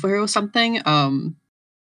filling in for her or something.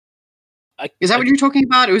 Is that what you're talking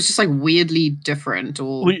about? It was just like weirdly different.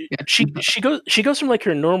 Or she goes from like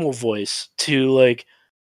her normal voice to like,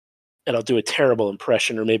 and I'll do a terrible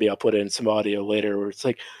impression, or maybe I'll put in some audio later where it's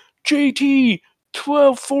like, JT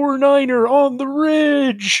 1249er on the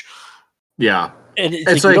ridge. Yeah, and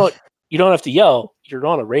it's like you don't have to yell. You're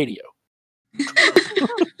on a radio.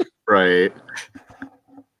 Right.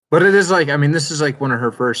 But it is like, I mean, this is like one of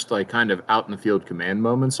her first like kind of out in the field command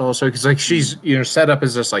moments also, because like she's, you know, set up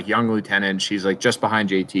as this like young lieutenant. She's like just behind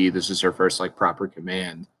JT. This is her first like proper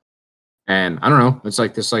command. And I don't know, it's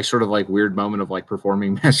like this like sort of like weird moment of like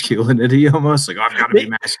performing masculinity almost, like, oh, I've got to be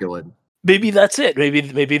masculine. Maybe that's it. Maybe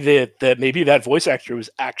that voice actor was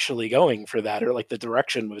actually going for that, or like the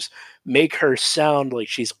direction was make her sound like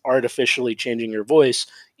she's artificially changing her voice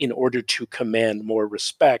in order to command more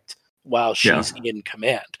respect while she's in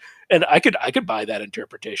command. And I could buy that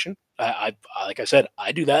interpretation. I like I said,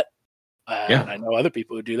 I do that. And I know other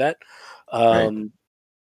people who do that.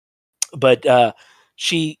 But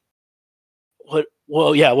she's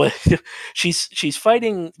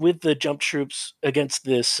fighting with the jump troops against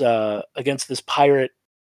this pirate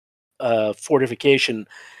fortification,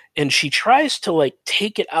 and she tries to like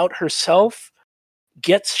take it out herself,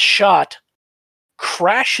 gets shot,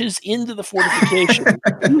 crashes into the fortification.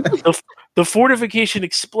 The fortification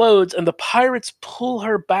explodes, and the pirates pull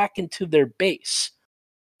her back into their base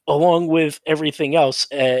along with everything else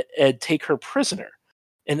and take her prisoner.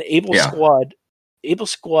 And Able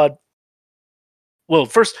Squad. Well,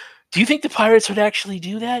 first, do you think the pirates would actually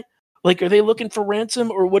do that? Like, are they looking for ransom,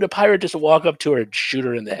 or would a pirate just walk up to her and shoot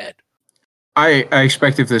her in the head? I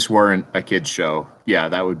expect if this weren't a kid's show,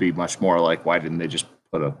 that would be much more like, why didn't they just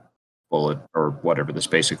put a bullet or whatever the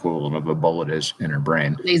space equivalent of a bullet is in her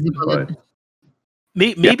brain? Lazy bullet. But,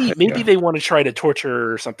 maybe they want to try to torture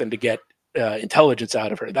her or something to get intelligence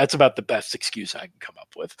out of her. That's about the best excuse I can come up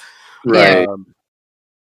with. Right.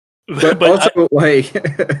 But also,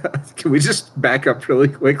 can we just back up really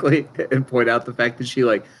quickly and point out the fact that she,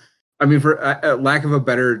 like, I mean, for lack of a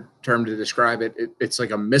better term to describe it, it's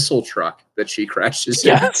like a missile truck that she crashes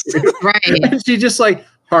into. Right. And she just, like,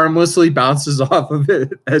 harmlessly bounces off of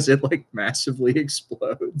it as it, like, massively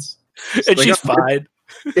explodes. And like, she's fine.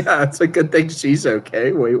 Yeah, it's a good thing she's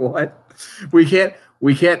okay. Wait, what? We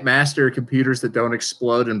can't master computers that don't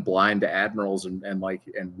explode and blind admirals and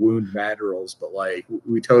wound admirals, but like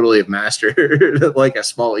we totally have mastered like a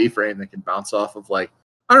small E-frame that can bounce off of like,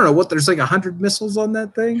 I don't know what, there's like 100 missiles on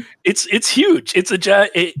that thing. It's huge. It's I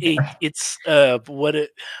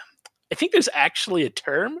think there's actually a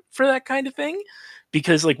term for that kind of thing,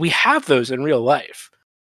 because like we have those in real life.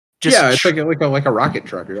 It's like a rocket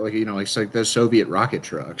truck, or like, you know, it's like those Soviet rocket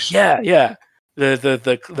trucks. Yeah.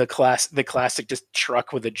 The classic just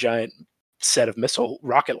truck with a giant set of missile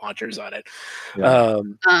rocket launchers on it.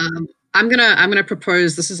 I'm gonna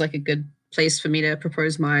propose, this is like a good place for me to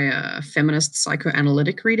propose my feminist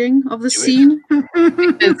psychoanalytic reading of the scene.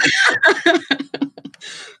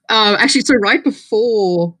 Actually, so right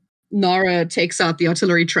before Nara takes out the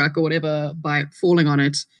artillery truck or whatever by falling on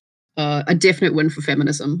it, a definite win for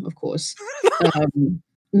feminism, of course.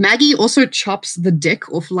 Maggie also chops the dick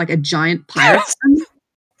off like a giant pirate.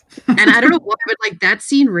 And I don't know why, but like that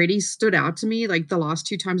scene really stood out to me. Like the last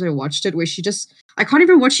 2 times I watched it, where she just, I can't even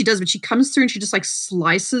remember what she does, but she comes through and she just like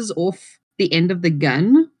slices off the end of the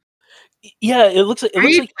gun. Yeah, it looks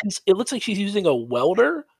like she's using a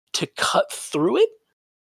welder to cut through it.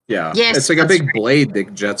 Yeah, yes, it's like a big blade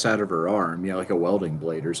that jets out of her arm. Yeah, like a welding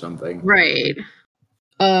blade or something. Right.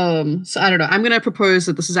 So I don't know. I'm going to propose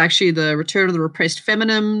that this is actually the return of the repressed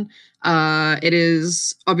feminine. It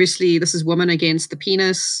is obviously, this is woman against the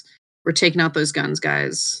penis. We're taking out those guns,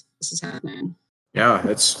 guys. This is happening. Yeah,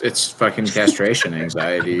 it's fucking castration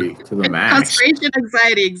anxiety to the max. Castration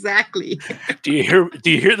anxiety, exactly. Do you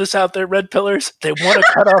hear this out there, red pillars? They want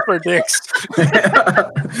to cut off our dicks.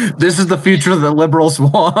 This is the future the liberals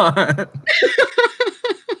want.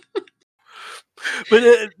 But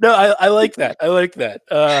no, I like that. I like that.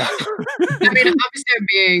 I mean,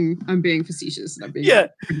 obviously, I'm being facetious and I'm being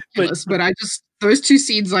ridiculous, but I just those two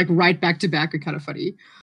scenes like right back to back are kind of funny.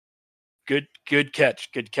 Good catch.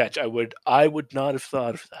 I would not have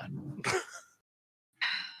thought of that.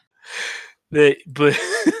 But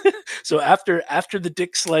so after the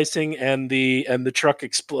dick slicing and the truck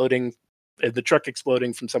exploding,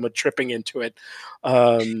 from someone tripping into it,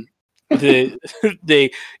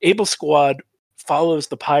 the Able Squad follows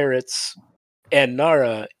the pirates and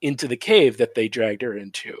Nara into the cave that they dragged her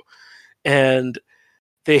into, and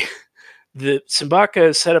the Simbaka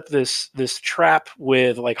has set up this trap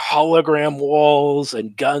with like hologram walls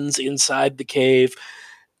and guns inside the cave,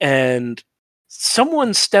 and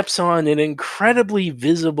someone steps on an incredibly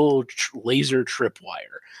visible laser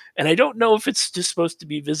tripwire. And I don't know if it's just supposed to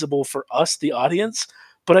be visible for us, the audience,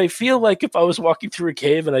 but I feel like if I was walking through a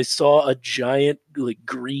cave and I saw a giant like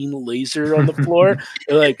green laser on the floor,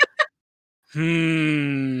 like,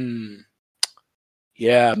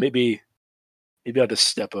 yeah, maybe I'll just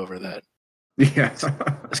step over that. Yeah,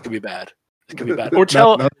 this could be bad. Or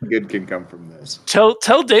nothing good can come from this. Tell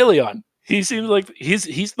DeLeon. He seems like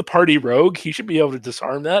he's the party rogue. He should be able to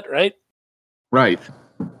disarm that, right? Right.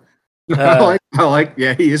 I like.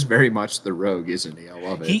 Yeah, he is very much the rogue, isn't he? I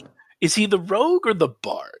love it. Is he the rogue or the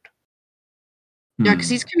bard? Yeah, because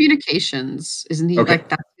he's communications, isn't he? Okay. Like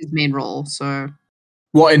that's his main role. So,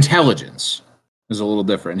 well, intelligence is a little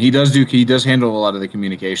different. He does handle a lot of the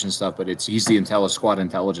communication stuff, but he's the squad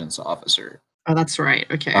intelligence officer. Oh, that's right.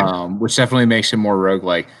 Okay. Which definitely makes him more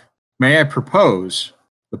rogue-like. May I propose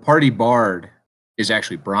the party bard is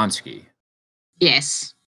actually Bronsky?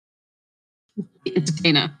 Yes.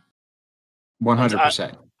 Entertainer.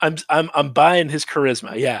 100%. I'm buying his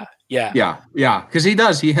charisma. Yeah. Because he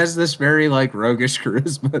does. He has this very like roguish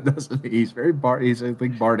charisma, doesn't he? He's very he's I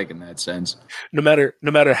think bardic in that sense. No matter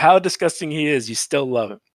how disgusting he is, you still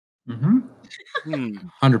love him.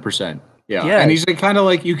 100%. Yeah. And he's like kind of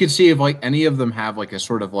like you could see if like any of them have like a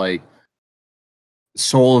sort of like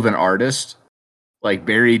soul of an artist, like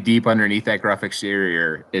buried deep underneath that gruff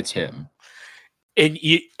exterior. It's him. And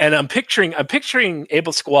I'm picturing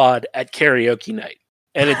Able Squad at karaoke night,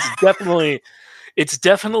 and it's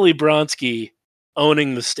definitely Bronsky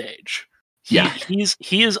owning the stage.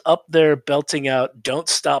 He is up there belting out "Don't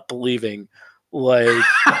Stop Believing" like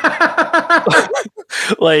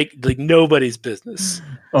like nobody's business.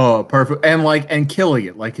 Oh, perfect. And killing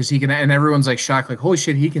it, like, cause he can, and everyone's like shocked, like, holy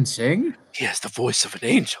shit, he can sing? He has the voice of an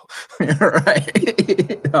angel. Right.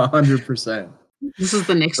 100%. This is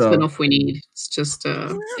the next spin-off we need. It's just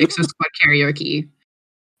Exo Squad karaoke.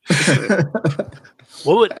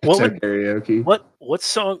 Karaoke? What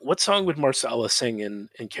song would Marsala sing in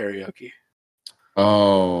karaoke?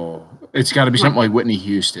 Oh, it's got to be something like Whitney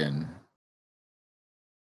Houston.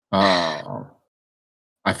 Oh,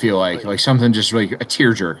 I feel like something just like a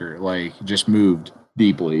tearjerker, like just moved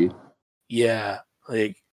deeply. Yeah,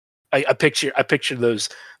 like I picture those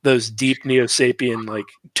deep Neo Sapien like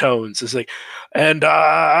tones. It's like, and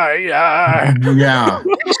yeah,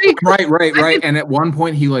 right. And at one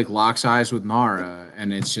point he like locks eyes with Nara,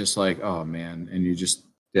 and it's just like, oh man, and you just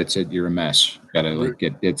that's it. You're a mess. Gotta like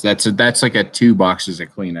get it's that's like a 2 boxes of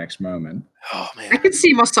Kleenex moment. Oh man, I could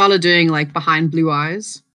see Marsala doing like Behind Blue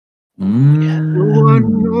Eyes. Yeah. No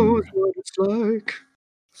one knows what it's like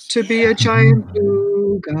to be a giant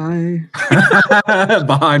blue guy.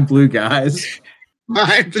 Behind blue guys.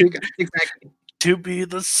 Behind blue guys, exactly. To be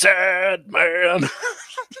the sad man.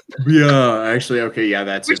 Yeah, actually, okay, yeah,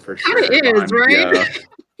 that's Which it for sure. It is, right? Yeah.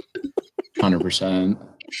 100%.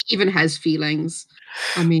 Even has feelings.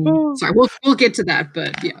 I mean, sorry, we'll get to that,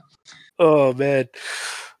 but yeah. Oh man,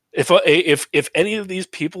 if any of these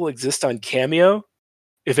people exist on Cameo,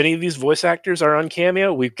 if any of these voice actors are on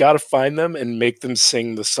Cameo, we've got to find them and make them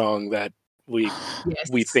sing the song that we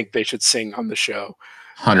think they should sing on the show.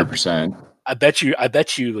 100%. I bet you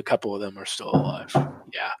a couple of them are still alive.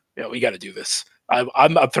 Yeah, we got to do this. I'm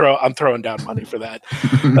throwing down money for that.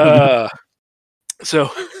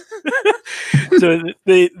 So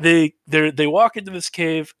they walk into this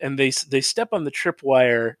cave and they step on the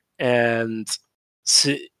tripwire and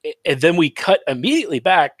then we cut immediately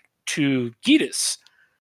back to Gitas,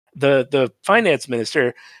 the finance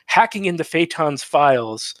minister, hacking into Phaeton's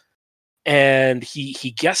files, and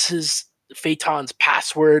he guesses Phaeton's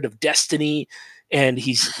password of destiny, and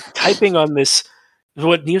he's typing on this.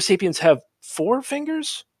 What Neo Sapiens have 4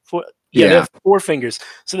 fingers? They have 4 fingers.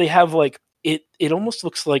 So they have like it almost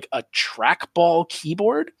looks like a trackball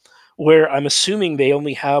keyboard, where I'm assuming they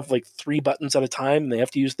only have like 3 buttons at a time, and they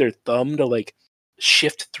have to use their thumb to like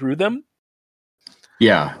shift through them.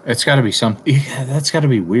 Yeah, it's got to be something. Yeah, that's got to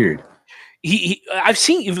be weird. I've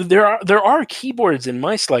seen there are keyboards and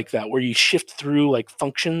mice like that where you shift through like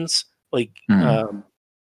functions. Like I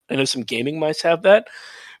know some gaming mice have that,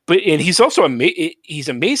 and he's also he's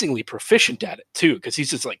amazingly proficient at it too, because he's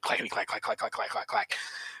just like clack clack clack clack clack clack clack clack.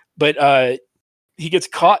 But he gets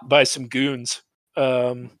caught by some goons.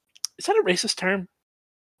 Is that a racist term?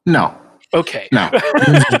 No. Okay. No.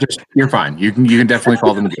 You're fine. You can definitely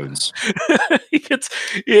call them goons. he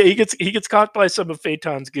gets caught by some of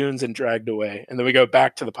Phaeton's goons and dragged away. And then we go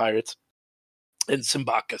back to the pirates. And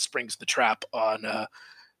Simbaka springs the trap on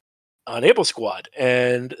Able Squad.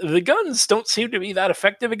 And the guns don't seem to be that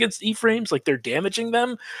effective against E-frames, like they're damaging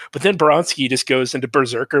them. But then Bronski just goes into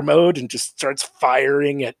berserker mode and just starts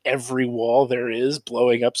firing at every wall there is,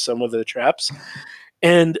 blowing up some of the traps.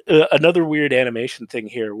 And another weird animation thing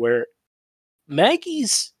here where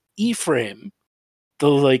Maggie's E-frame, the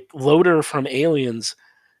like loader from Aliens,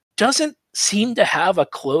 doesn't seem to have a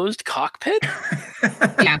closed cockpit.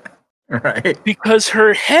 Yeah. Right. Because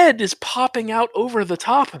her head is popping out over the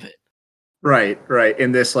top of it. Right.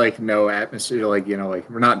 In this like no atmosphere, like, you know, like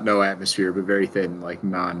we're not no atmosphere, but very thin, like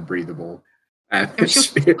non-breathable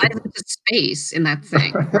atmosphere. She'll fly into space in that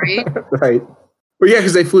thing, right? Right. Well, yeah,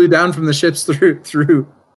 because they flew down from the ships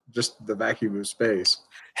through just the vacuum of space.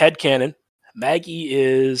 Headcanon. Maggie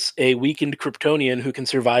is a weakened Kryptonian who can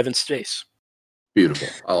survive in space. Beautiful.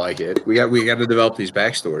 I like it. We got to develop these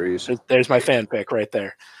backstories. There's my fanfic right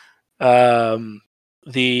there.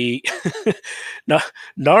 The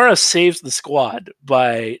Nara saves the squad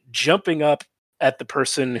by jumping up at the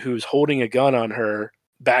person who's holding a gun on her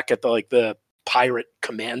back at the pirate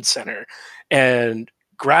command center and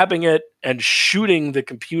grabbing it and shooting the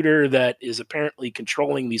computer that is apparently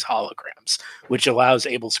controlling these holograms, which allows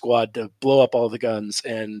Able Squad to blow up all the guns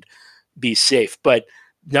and be safe, but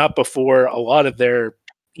not before a lot of their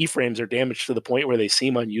E-frames are damaged to the point where they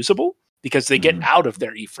seem unusable because they get out of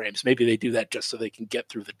their E-frames. Maybe they do that just so they can get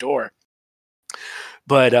through the door.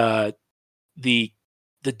 But the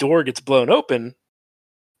door gets blown open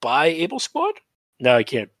by Able Squad. Now I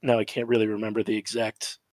can't really remember the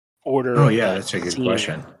exact order. Oh yeah, that's a good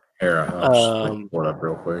question. Here, I'll just pull it up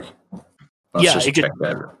real quick. Check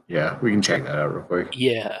that. Yeah, we can check that out real quick.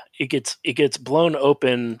 Yeah, it gets blown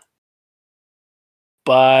open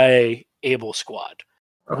by Able Squad,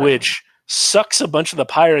 which sucks a bunch of the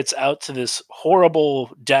pirates out to this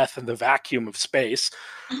horrible death in the vacuum of space.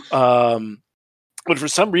 But for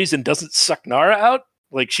some reason doesn't suck Nara out.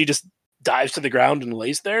 Like she just dives to the ground and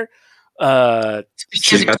lays there.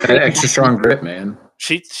 She's got that extra strong grip, man.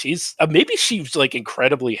 She's maybe she's like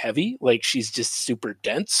incredibly heavy, like she's just super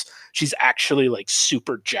dense. She's actually like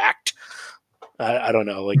super jacked. I don't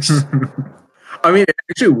know, like I mean, it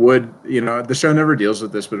actually would, you know, the show never deals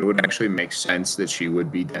with this, but it would actually make sense that she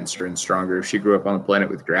would be denser and stronger if she grew up on a planet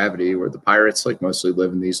with gravity, where the pirates like mostly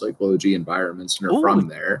live in these like low G environments and are from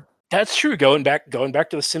there. That's true. Going back to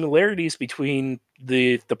the similarities between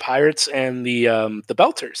the pirates and the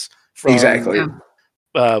Belters. Exactly.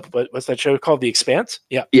 What's that show called? The Expanse?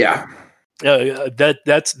 Yeah. Yeah. That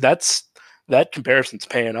comparison's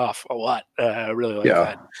paying off a lot. I really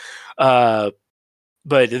like that.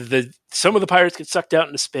 But some of the pirates get sucked out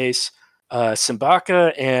into space.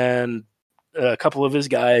 Simbaka and a couple of his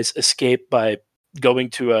guys escape by going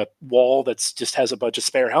to a wall that's just has a bunch of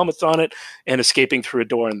spare helmets on it and escaping through a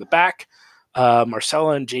door in the back.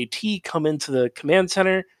 Marcella and JT come into the command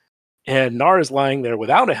center, and Nara's lying there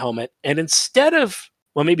without a helmet. And instead of,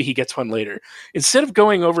 well, maybe he gets one later. Instead of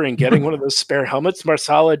going over and getting one of those spare helmets,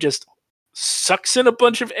 Marcella just sucks in a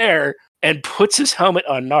bunch of air and puts his helmet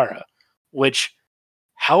on Nara. Which,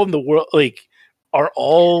 how in the world, like, are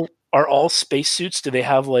all spacesuits? Do they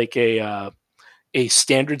have like a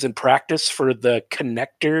standards and practice for the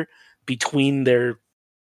connector between their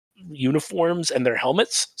uniforms and their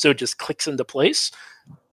helmets, so it just clicks into place?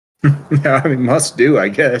 Yeah, I mean, must do, I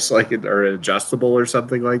guess, like, or adjustable or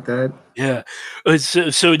something like that. Yeah.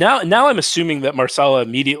 So now I'm assuming that Marcella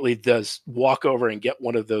immediately does walk over and get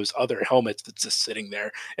one of those other helmets that's just sitting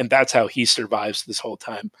there, and that's how he survives this whole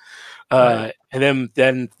time. Right. And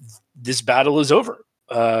then this battle is over.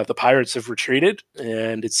 The pirates have retreated,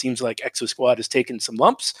 and it seems like Exo Squad has taken some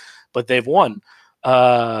lumps, but they've won.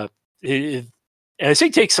 And I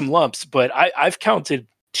say take some lumps, but I've counted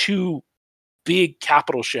 2 big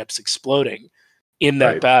capital ships exploding in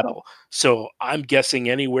that battle. So I'm guessing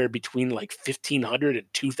anywhere between like 1,500 and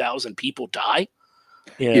 2,000 people die.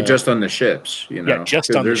 Yeah, just on the ships, you know. Yeah,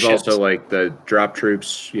 just on the ships. There's also like the drop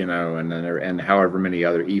troops, you know, and however many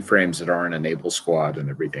other E-frames that aren't an Able Squad and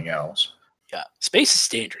everything else. Yeah. Space is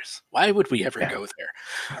dangerous. Why would we ever go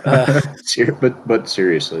there? But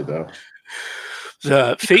seriously though,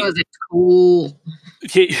 Because it's cool.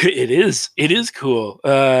 it is cool.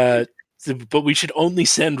 But we should only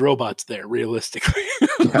send robots there, realistically.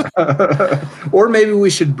 or maybe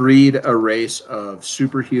we should breed a race of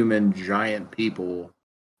superhuman giant people.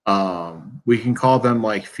 We can call them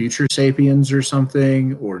like future sapiens or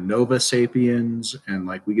something, or Nova sapiens, and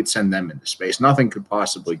like we could send them into space. Nothing could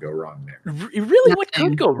possibly go wrong there. Really, what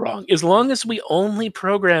could go wrong? As long as we only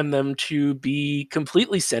program them to be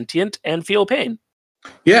completely sentient and feel pain.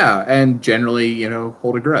 Yeah, and generally,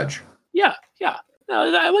 hold a grudge. Yeah.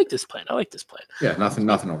 No, I like this plan. Yeah, nothing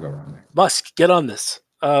will go wrong there. Musk, get on this.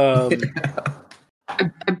 I'm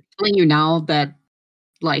telling you now that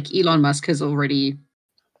like Elon Musk has already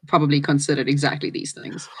probably considered exactly these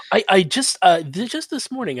things. I just this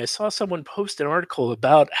morning I saw someone post an article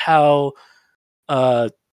about how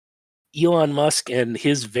Elon Musk and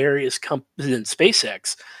his various companies in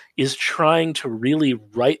SpaceX is trying to really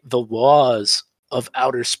write the laws of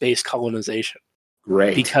outer space colonization.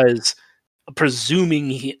 Great. Because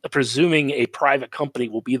presuming a private company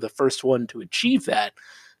will be the first one to achieve that,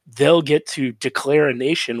 they'll get to declare a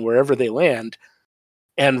nation wherever they land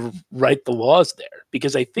and write the laws there.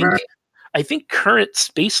 Because I think current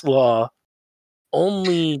space law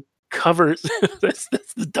only covers that's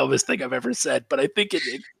the dumbest thing I've ever said, but I think it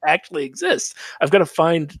actually exists. I've got to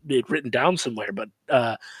find it written down somewhere, but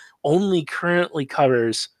only currently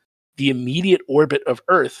covers the immediate orbit of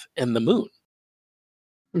Earth and the moon.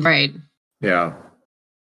 Right. Yeah.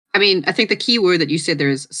 I mean, I think the key word that you said there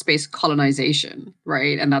is space colonization,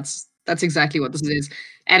 right? And that's exactly what this is.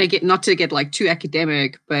 And again, not to get like too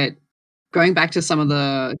academic, but going back to some of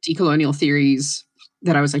the decolonial theories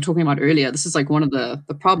that I was like talking about earlier, this is like one of the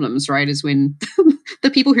problems, right? Is when the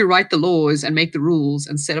people who write the laws and make the rules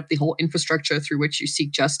and set up the whole infrastructure through which you seek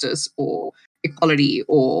justice or equality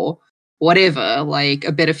or whatever, like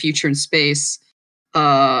a better future in space,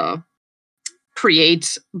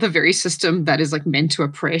 create the very system that is like meant to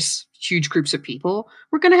oppress huge groups of people,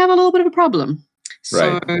 we're going to have a little bit of a problem.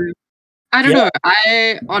 So I don't know.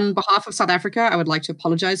 On behalf of South Africa, I would like to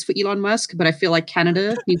apologize for Elon Musk, but I feel like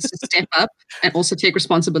Canada needs to step up and also take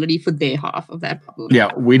responsibility for their half of that problem. Yeah,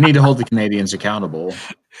 we need to hold the Canadians accountable.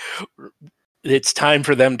 It's time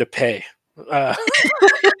for them to pay. We're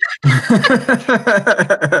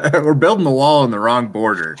building the wall on the wrong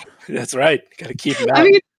border. That's right. Got to keep them out. I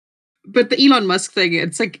mean, but the Elon Musk thing,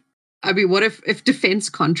 it's like, I mean, what if defense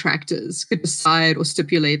contractors could decide or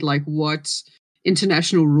stipulate like what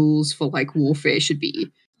international rules for like warfare should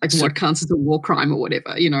be, like what counts as a war crime or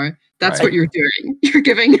whatever, that's what you're doing. You're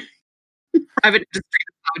giving private industry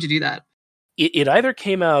the power to do that. It either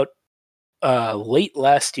came out late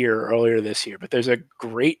last year or earlier this year, but there's a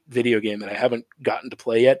great video game that I haven't gotten to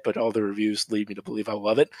play yet, but all the reviews lead me to believe I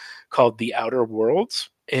love it, called The Outer Worlds.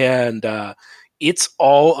 And it's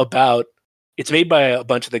all about, it's made by a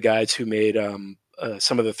bunch of the guys who made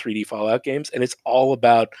some of the 3D Fallout games, and it's all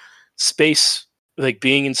about space, like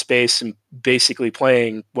being in space and basically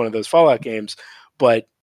playing one of those Fallout games. But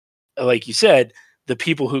like you said, the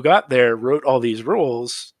people who got there wrote all these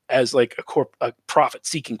rules as like a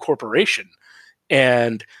profit-seeking corporation.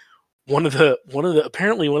 And one of the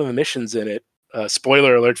missions in it,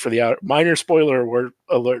 spoiler alert for the minor spoiler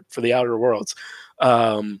alert for the Outer Worlds.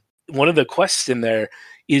 One of the quests in there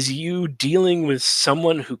is you dealing with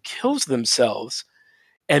someone who kills themselves,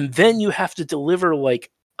 and then you have to deliver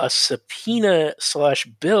like a subpoena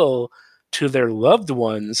 / bill to their loved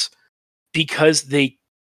ones because they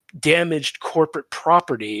damaged corporate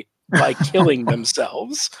property by killing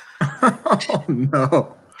themselves. Oh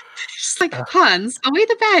no. Just like, Hans, are we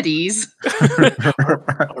the baddies?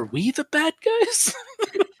 Are we the bad guys?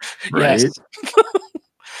 Right. Yes.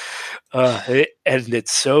 And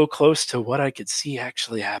it's so close to what I could see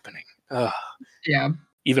actually happening. Yeah.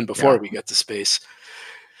 Even before we get to space.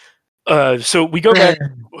 So we go back,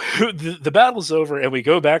 the battle's over, and we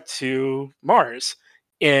go back to Mars,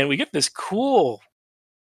 and we get this cool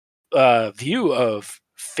view of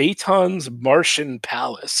Phaeton's Martian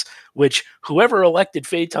palace, which whoever elected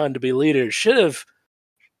Phaeton to be leader should have,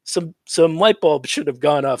 some light bulb should have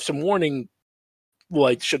gone off, some warning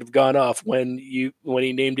light should have gone off when he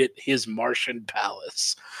named it his Martian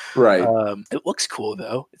palace. Right. It looks cool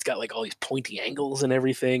though. It's got like all these pointy angles and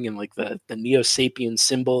everything, and like the Neo Sapien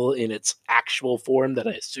symbol in its actual form that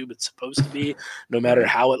I assume it's supposed to be, no matter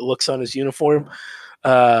how it looks on his uniform.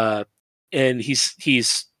 And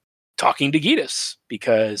he's talking to Gitas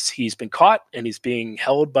because he's been caught and he's being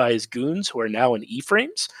held by his goons who are now in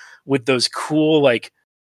E-frames with those cool like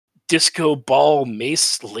disco ball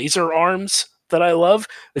mace laser arms that I love.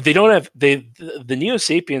 They don't have the Neo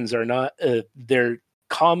Sapiens are not their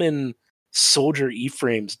common soldier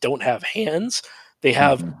E-frames don't have hands. They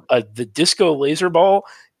have the disco laser ball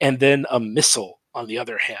and then a missile on the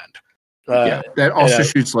other hand. That also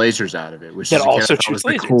shoots lasers out of it, which is also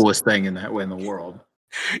the coolest thing in that way in the world.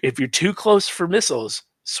 If you're too close for missiles,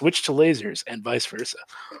 switch to lasers and vice versa.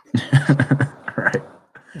 Right.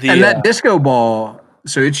 And that disco ball,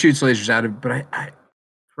 so it shoots lasers out of it, but I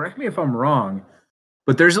correct me if I'm wrong,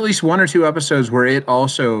 but there's at least one or two episodes where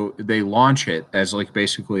they launch it as like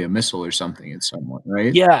basically a missile or something in somewhat,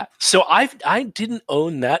 right? Yeah. So I didn't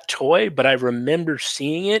own that toy, but I remember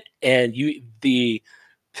seeing it, and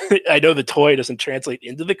I know the toy doesn't translate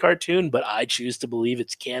into the cartoon, but I choose to believe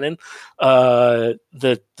it's canon. The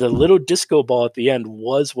little disco ball at the end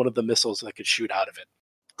was one of the missiles that could shoot out of it.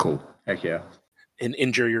 Cool. Heck yeah. And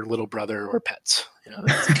injure your little brother or pets.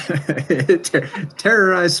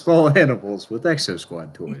 Terrorize small animals with Exo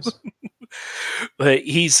Squad toys. But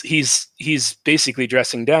he's basically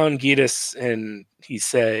dressing down Gitas, and he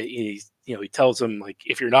tells him, like,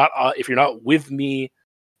 if you're not with me,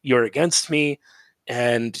 you're against me.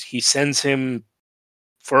 And he sends him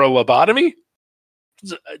for a lobotomy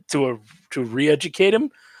to re-educate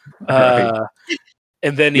him. Right.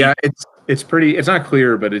 And then it's not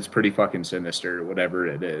clear, but it's pretty fucking sinister, whatever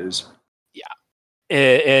it is. Yeah.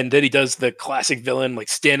 And then he does the classic villain, like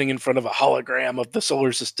standing in front of a hologram of the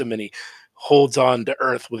solar system, and he holds on to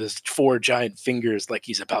Earth with his 4 giant fingers like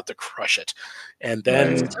he's about to crush it. And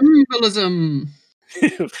then symbolism.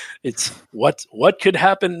 It's what could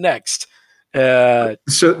happen next. So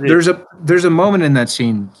there's a moment in that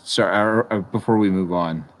scene. Sorry, before we move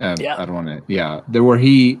on, I don't want to. Yeah, there where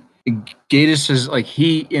Gitas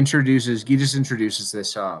introduces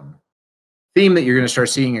this theme that you're going to start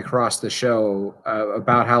seeing across the show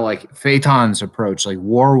about how like Phaeton's approach, like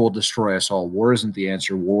war will destroy us all. War isn't the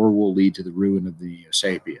answer. War will lead to the ruin of the Neo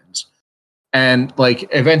Sapiens, and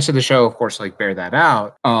like events of the show, of course, like bear that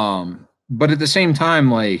out. But at the same time,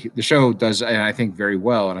 like the show does, and I think very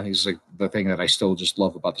well, and I think it's like the thing that I still just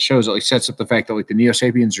love about the show is it like sets up the fact that like the Neo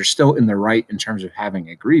Sapiens are still in the right in terms of having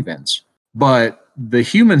a grievance, but the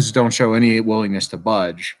humans don't show any willingness to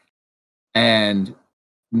budge, and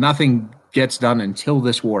nothing gets done until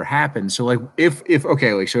this war happens. So like if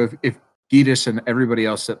Gitas and everybody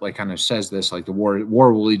else that like kind of says this, like the war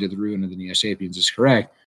will lead to the ruin of the Neo Sapiens is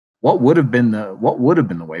correct, what would have been the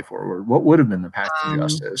way forward? What would have been the path to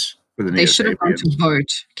justice? They should have gone to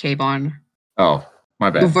vote, K-Bon. Oh, my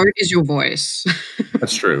bad. The vote is your voice.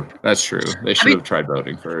 That's true. They should have tried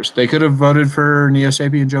voting first. They could have voted for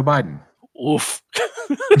Neo-Sapien Joe Biden. Oof.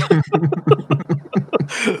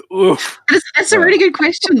 Oof. That's a really good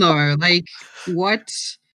question, though. Like, what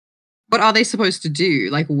are they supposed to do?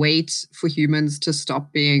 Like, wait for humans to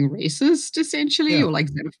stop being racist, essentially, or like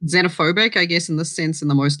xenophobic? I guess in this sense, in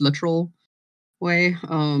the most literal way.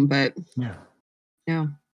 But yeah.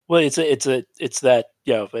 Well, it's that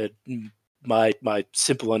my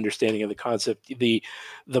simple understanding of the concept. The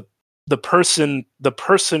person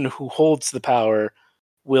who holds the power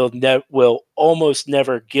will almost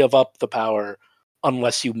never give up the power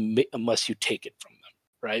unless you take it from them,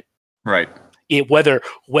 right? Right.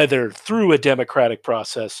 Whether through a democratic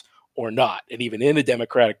process or not, and even in a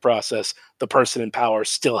democratic process, the person in power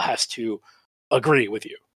still has to agree with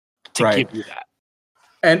you to give you that.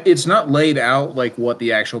 And it's not laid out like what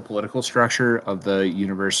the actual political structure of the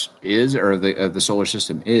universe is, or the solar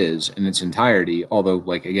system is in its entirety. Although,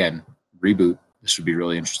 like again, reboot, this would be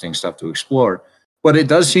really interesting stuff to explore. But it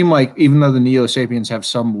does seem like even though the Neo Sapiens have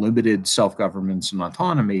some limited self-governance and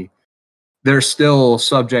autonomy, they're still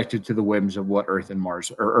subjected to the whims of what Earth and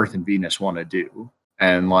Mars or Earth and Venus want to do.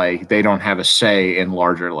 And like they don't have a say in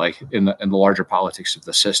larger in the larger politics of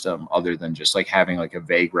the system, other than just like having like a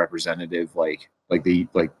vague representative, like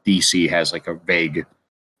DC has like a vague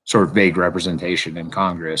representation in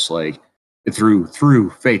Congress, like through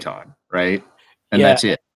Phaeton, right? And that's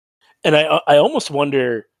it. And I almost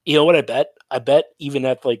wonder, you know what I bet? I bet even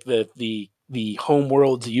at like the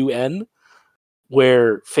homeworld's UN,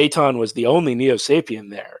 where Phaeton was the only Neo Sapien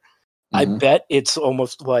there, I bet it's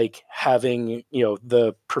almost like having,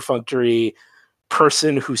 the perfunctory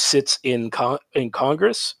person who sits in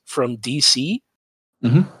Congress from DC,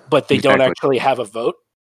 but they don't actually have a vote.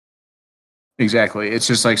 Exactly. It's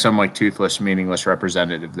just like some like toothless, meaningless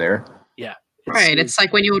representative there. Yeah. Right. It's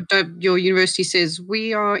like when your university says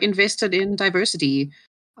we are invested in diversity.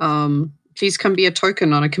 please come be a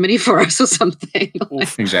token on a committee for us or something.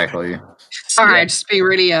 Like, Exactly. sorry, just being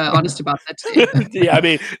really honest about that today. Yeah, I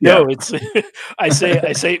mean, no, it's I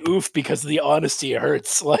say oof because the honesty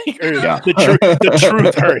hurts, like, or the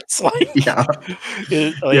truth hurts, like,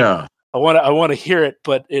 Yeah. I want to hear it,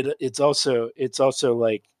 but it's also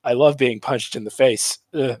like I love being punched in the face.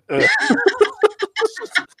 I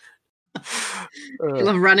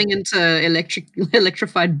love running into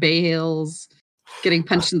electrified bay hills, getting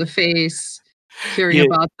punched in the face, hearing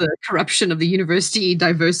about the corruption of the university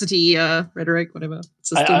diversity rhetoric, whatever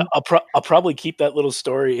system. I'll probably keep that little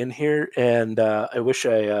story in here, and I wish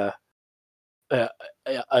I'll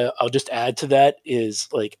just add to that is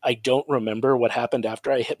like I don't remember what happened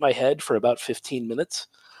after I hit my head for about 15 minutes.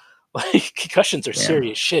 Like concussions are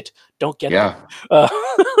serious shit. Don't get them.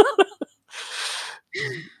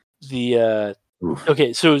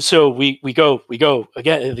 Okay, so we go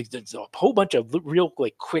again. There's a whole bunch of real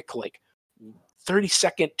like quick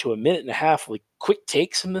 30-second to a minute and a half like quick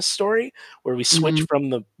takes in this story where we switch from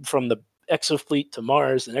the Exofleet to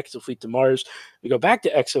Mars and Exofleet to Mars. We go back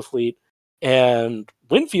to Exofleet and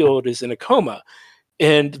Winfield is in a coma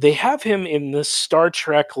and they have him in this Star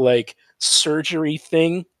Trek like surgery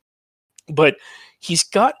thing, but he's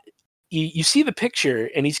got you see the picture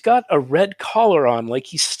and he's got a red collar on, like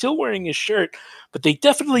he's still wearing his shirt, but they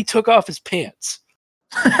definitely took off his pants.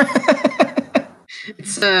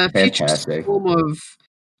 It's a future form of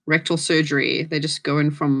rectal surgery. They just go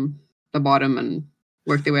in from the bottom and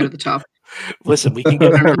work their way to the top. Listen, we can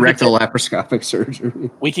get rectal laparoscopic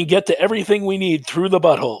surgery. We can get to everything we need through the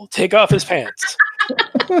butthole. Take off his pants.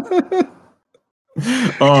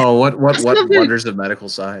 Oh, what wonders of medical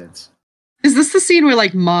science. Is this the scene where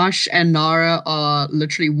like Marsh and Nara are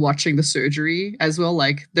literally watching the surgery as well?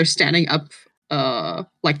 Like they're standing up,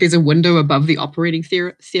 like there's a window above the operating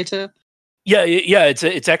theater. Yeah.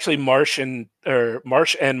 It's actually Marsh and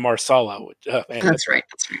Marsala. That's right.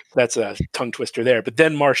 That's a tongue twister there. But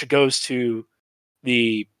then Marsh goes to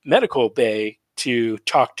the medical bay to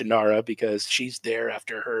talk to Nara because she's there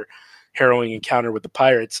after her harrowing encounter with the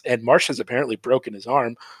pirates, and Marsh has apparently broken his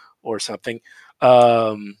arm or something.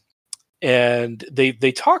 And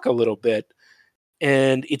they talk a little bit,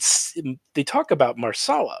 and they talk about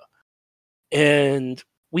Marsala, and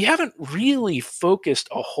we haven't really focused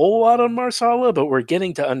a whole lot on Marsala, but we're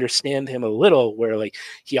getting to understand him a little, where like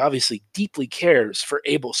he obviously deeply cares for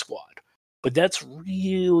Able Squad, but that's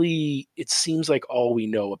really, it seems like all we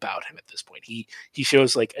know about him at this point. He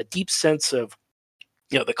shows like a deep sense of,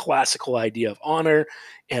 the classical idea of honor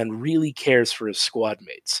and really cares for his squad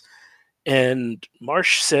mates. And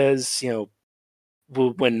Marsh says,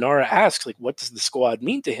 when Nara asks, like, what does the squad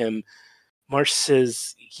mean to him? Marsh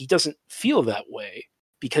says he doesn't feel that way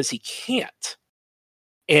because he can't.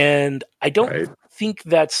 And I don't think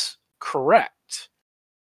that's correct.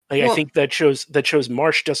 Like, I think that shows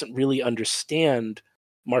Marsh doesn't really understand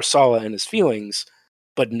Marsala and his feelings,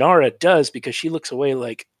 but Nara does because she looks away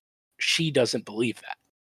like she doesn't believe that.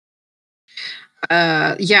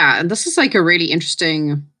 And this is like a really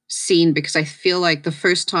interesting scene because I feel like the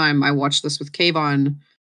first time I watched this with Kayvon,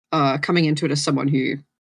 coming into it as someone who,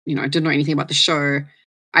 didn't know anything about the show,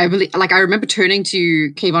 I remember turning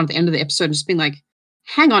to Kayvon at the end of the episode and just being like,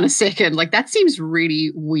 hang on a second, like that seems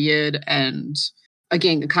really weird and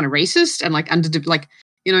again kind of racist and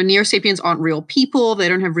Neo-Sapiens aren't real people, they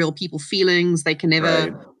don't have real people feelings, they can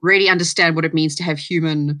never really understand what it means to have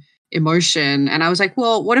human emotion. And I was like,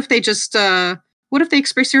 well, what if they just what if they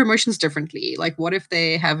express their emotions differently? Like, what if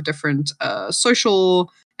they have different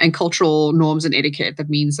social and cultural norms and etiquette that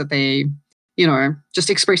means that they, just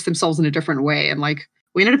express themselves in a different way? And like,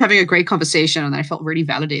 we ended up having a great conversation and I felt really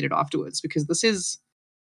validated afterwards because this is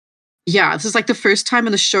like the first time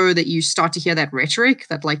in the show that you start to hear that rhetoric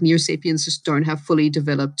that like Neo-Sapiens just don't have fully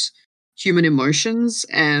developed human emotions.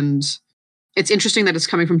 And it's interesting that it's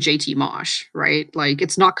coming from JT Marsh, right? Like,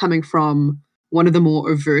 it's not coming from one of the more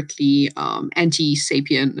overtly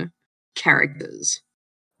anti-sapien characters.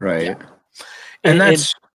 Right. Yeah. And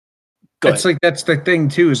that's the thing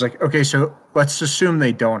too, is like, okay, so let's assume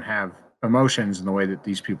they don't have emotions in the way that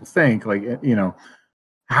these people think. Like,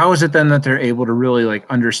 how is it then that they're able to really like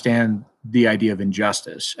understand the idea of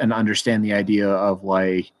injustice and understand the idea of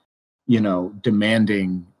like,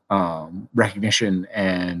 demanding recognition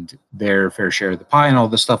and their fair share of the pie and all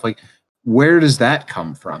this stuff? Like, where does that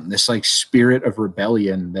come from? This like spirit of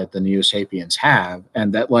rebellion that the Neo-Sapiens have,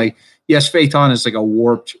 and that like, yes, Phaeton is like a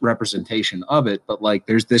warped representation of it, but like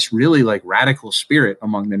there's this really like radical spirit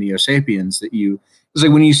among the Neo-Sapiens that it's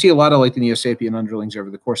like when you see a lot of like the Neo-Sapien underlings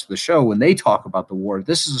over the course of the show, when they talk about the war,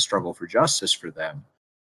 this is a struggle for justice for them.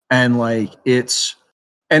 And like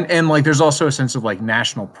And like there's also a sense of like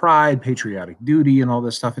national pride, patriotic duty, and all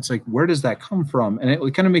this stuff. It's like, where does that come from? And it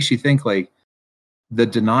kind of makes you think like the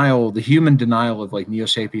human denial of like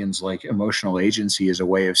Neo-Sapiens like emotional agency is a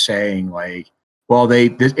way of saying like, well,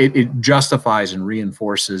 it justifies and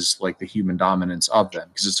reinforces like the human dominance of them,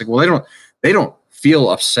 because it's like, well, they don't feel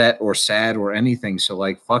upset or sad or anything, so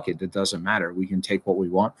like fuck it, it doesn't matter, we can take what we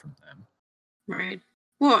want from them. Right.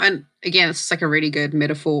 Well, and again, it's like a really good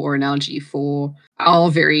metaphor or analogy for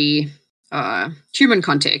our very human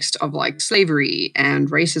context of like slavery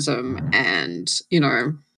and racism and,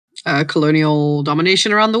 colonial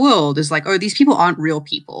domination around the world. Is like, oh, these people aren't real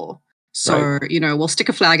people. So, Right. we'll stick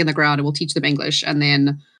a flag in the ground and we'll teach them English, and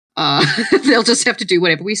then they'll just have to do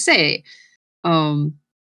whatever we say.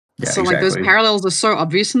 So like those exactly. parallels are so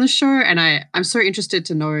obvious in the show, and I'm so interested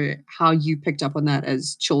to know how you picked up on that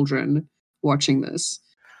as children watching this.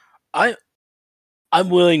 I'm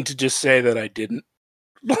willing to just say that I didn't.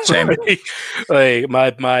 Same. Like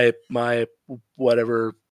my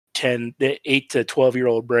whatever 8 to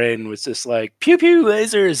 12-year-old brain was just like pew pew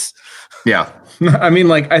lasers. Yeah. I mean,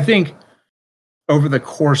 like, I think over the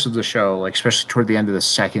course of the show, like especially toward the end of the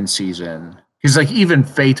second season, because like even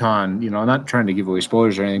Phaeton, I'm not trying to give away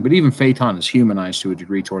spoilers or anything, but even Phaeton is humanized to a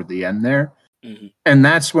degree toward the end there. Mm-hmm. And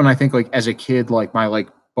that's when I think like as a kid, like my like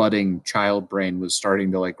budding child brain was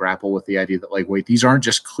starting to like grapple with the idea that like, wait, these aren't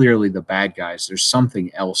just clearly the bad guys, there's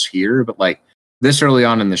something else here. But like this early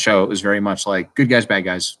on in the show, it was very much like good guys, bad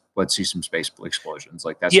guys, let's see some space explosions.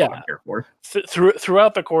 Like that's what I'm here for.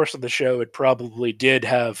 Throughout the course of the show, it probably did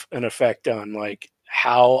have an effect on like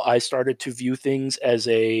how I started to view things as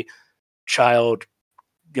a child,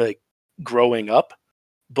 like growing up.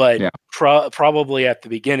 But probably at the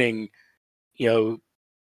beginning,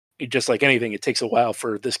 just like anything, it takes a while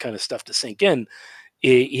for this kind of stuff to sink in.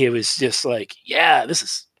 It was just like, yeah, this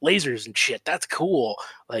is lasers and shit. That's cool.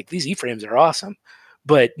 Like these E-frames are awesome.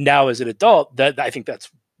 But now as an adult, that I think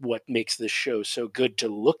that's what makes this show so good to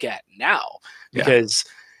look at now, because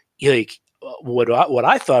like what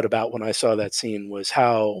I thought about when I saw that scene was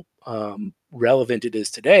how relevant it is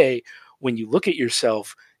today when you look at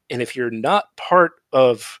yourself, and if you're not part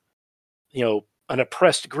of an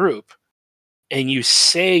oppressed group and you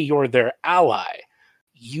say you're their ally,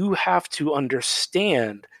 you have to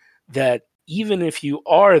understand that even if you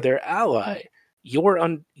are their ally,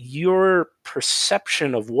 your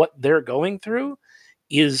perception of what they're going through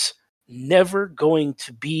is never going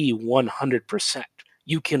to be 100%.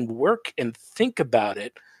 You can work and think about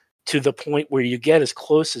it to the point where you get as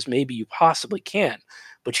close as maybe you possibly can,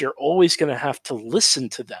 but you're always going to have to listen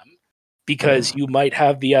to them, because you might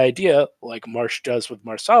have the idea, like Marsh does with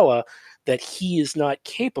Marsala, that he is not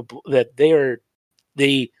capable, that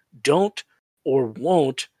they don't or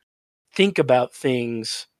won't think about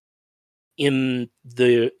things in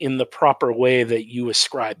the proper way that you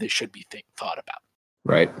ascribe they should be thought about.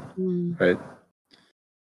 Right. Right.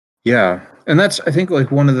 Yeah. And that's, I think, like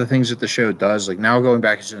one of the things that the show does, like now going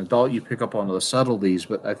back as an adult, you pick up on those subtleties.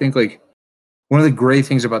 But I think like one of the great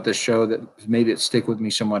things about this show that made it stick with me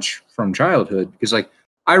so much from childhood, because like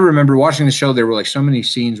I remember watching the show, there were like so many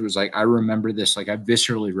scenes where it was like, I remember this, like I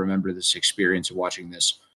viscerally remember this experience of watching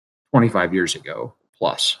this 25 years ago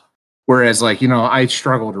plus. Whereas like, I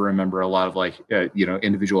struggle to remember a lot of like,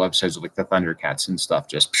 individual episodes of like the Thundercats and stuff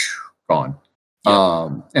just gone. Yeah.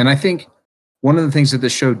 And I think one of the things that the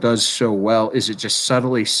show does so well is it just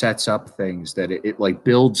subtly sets up things that it like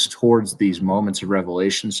builds towards these moments of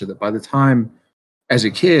revelation, so that by the time as a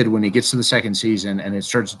kid, when it gets to the second season and it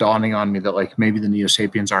starts dawning on me that like maybe the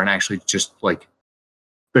Neo-Sapiens aren't actually just like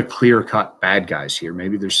the clear-cut bad guys here,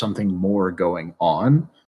 maybe there's something more going on.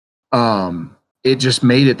 It just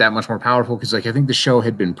made it that much more powerful, because like I think the show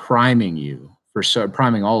had been priming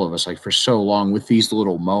all of us like for so long with these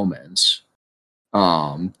little moments.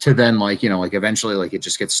 To then like, like eventually like it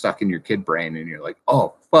just gets stuck in your kid brain and you're like,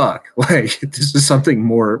 oh fuck, like this is something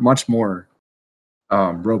much more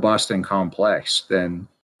robust and complex than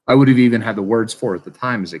I would have even had the words for at the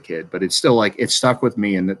time as a kid. But it's still like, it stuck with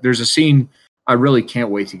me. And there's a scene I really can't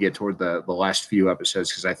wait to get toward the last few episodes,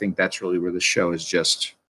 because I think that's really where the show is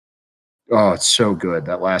just, oh, it's so good.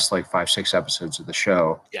 That last like 5-6 episodes of the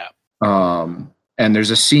show. Yeah. And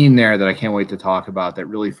there's a scene there that I can't wait to talk about that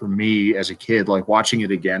really, for me as a kid, like watching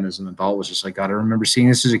it again as an adult, was just like, God, I remember seeing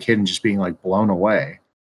this as a kid and just being like blown away.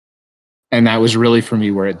 And that was really for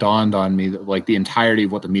me where it dawned on me that like the entirety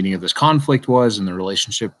of what the meaning of this conflict was, and the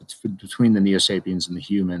relationship between the Neo-Sapiens and the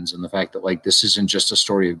humans, and the fact that like this isn't just a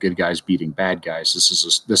story of good guys beating bad guys. This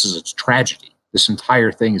is a tragedy. This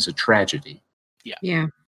entire thing is a tragedy. Yeah. Yeah.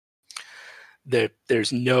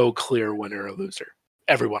 There's no clear winner or loser.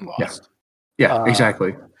 Everyone lost. Yeah,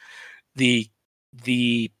 exactly.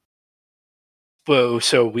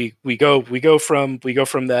 So we go from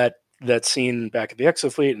that scene back at the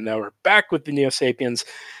Exofleet, and now we're back with the Neo Sapiens,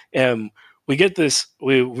 and we get this.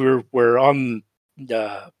 We're on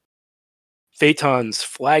Phaeton's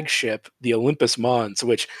flagship, the Olympus Mons.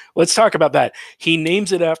 Which, let's talk about that. He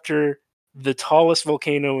names it after the tallest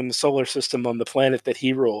volcano in the solar system on the planet that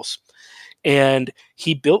he rules, and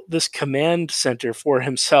he built this command center for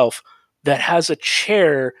himself that has a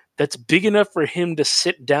chair that's big enough for him to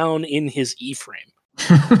sit down in his E-frame.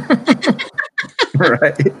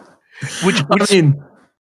 Right. Which I mean,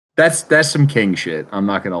 that's some king shit. I'm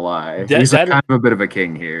not gonna lie. He's kind of a bit of a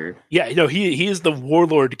king here. Yeah, he is the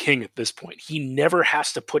warlord king at this point. He never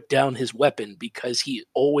has to put down his weapon because he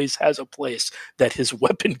always has a place that his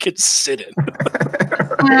weapon can sit in.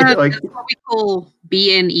 Right? Like, that's what we call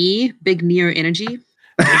BNE, Big Neo Energy.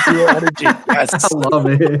 Big Neo Energy. Yes. I love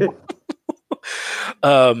it.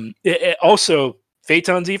 Also,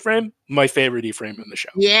 Phaeton's E-frame, my favorite E-frame in the show.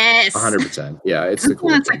 Yes. 100%. Yeah, it's the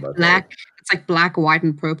cool It's thing like about black. It's like black, white,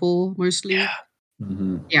 and purple mostly. Yeah.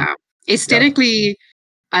 Mm-hmm. Yeah. Aesthetically,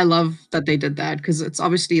 I love that they did that because it's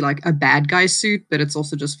obviously like a bad guy suit, but it's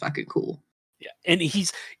also just fucking cool. Yeah, and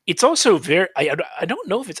it's also very. I don't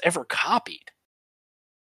know if it's ever copied.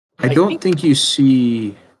 I don't think you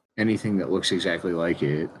see anything that looks exactly like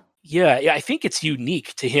it. Yeah, I think it's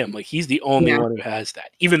unique to him. Like, he's the only one who has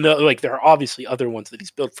that. Even though, like, there are obviously other ones that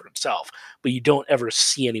he's built for himself, but you don't ever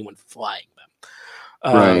see anyone flying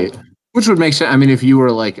them. Right. Which would make sense. I mean, if you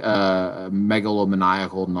were like a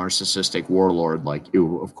megalomaniacal, narcissistic warlord, like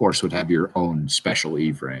you, of course, would have your own special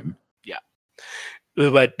E-frame. Yeah.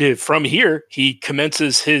 But from here, he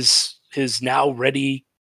commences his now ready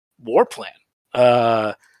war plan.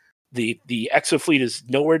 The Exofleet is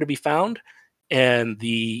nowhere to be found, and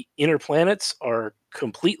the inner planets are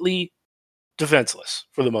completely defenseless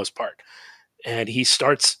for the most part. And he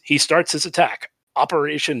starts his attack,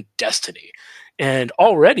 Operation Destiny. And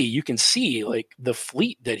already you can see, like, the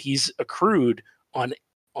fleet that he's accrued on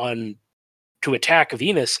to attack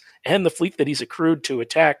Venus and the fleet that he's accrued to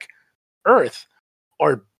attack Earth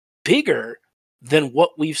are bigger than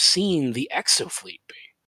what we've seen the Exofleet be.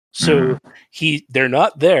 So they're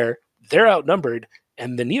not there, they're outnumbered,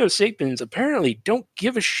 and the Neo Sapiens apparently don't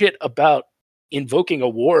give a shit about invoking a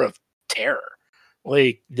war of terror.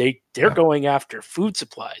 Like, they're going after food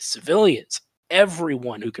supplies, civilians,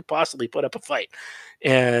 everyone who could possibly put up a fight.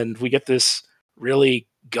 And we get this really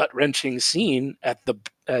gut-wrenching scene at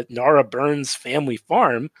Nara Burns' family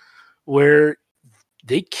farm where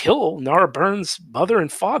they kill Nara Burns' mother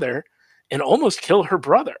and father and almost kill her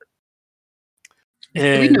brother. Do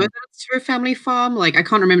we know that it's her family farm? Like, I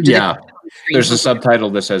can't remember. There's a subtitle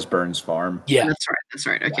that says Burns Farm. Yeah, that's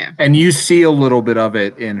right. Okay. And you see a little bit of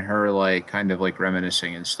it in her, like, kind of like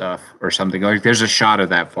reminiscing and stuff or something. Like, there's a shot of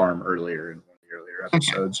that farm earlier in one of the earlier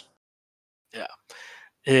episodes. Yeah.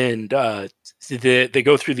 And they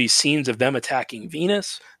go through these scenes of them attacking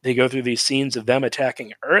Venus. They go through these scenes of them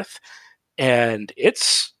attacking Earth, and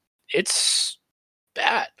it's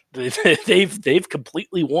bad. They've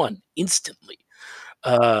completely won instantly.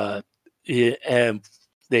 And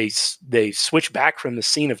they switch back from the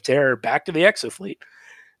scene of terror back to the Exofleet,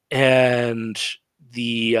 and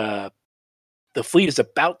the fleet is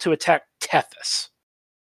about to attack Tethys,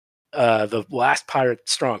 the last pirate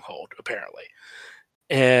stronghold, apparently.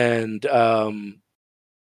 And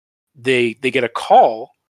they get a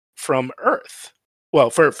call from Earth. Well,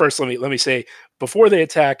 first let me say, before they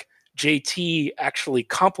attack, JT actually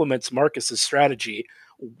compliments Marcus's strategy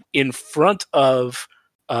in front of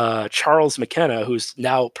Charles McKenna, who's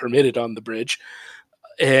now permitted on the bridge.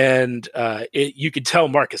 And you could tell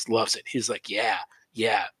Marcus loves it. He's like,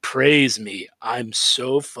 yeah, praise me. I'm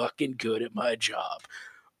so fucking good at my job.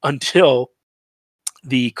 Until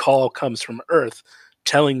the call comes from Earth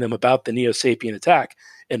telling them about the Neo Sapien attack,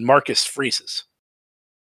 and Marcus freezes.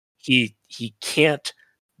 He can't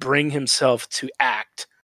bring himself to act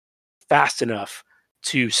fast enough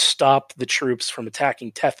to stop the troops from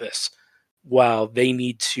attacking Tethys while they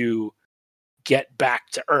need to get back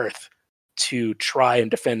to Earth to try and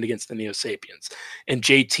defend against the Neo Sapiens. And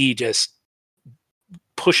JT just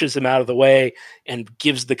pushes him out of the way and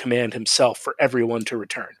gives the command himself for everyone to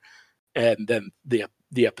return. And then the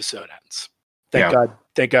episode ends. Thank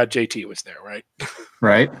God JT was there, right?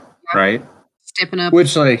 Right. Stepping up.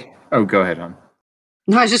 Which, like, oh, go ahead, hon.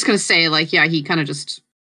 No, I was just going to say, like, yeah, he kind of just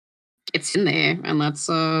gets in there, and that's,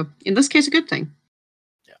 in this case, a good thing.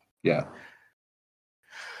 Yeah.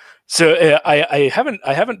 So I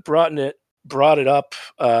haven't brought it up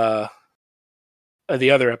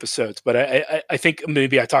the other episodes, but I think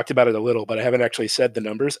maybe I talked about it a little, but I haven't actually said the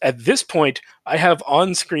numbers. At this point, I have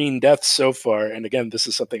on-screen deaths so far, and again, this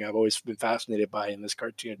is something I've always been fascinated by in this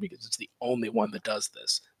cartoon because it's the only one that does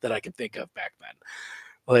this that I can think of back then.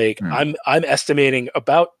 Like I'm estimating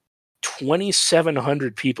about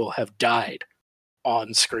 2,700 people have died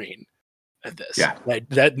on screen at this. Yeah. Like,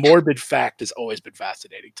 that morbid fact has always been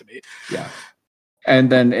fascinating to me. Yeah.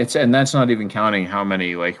 And then that's not even counting how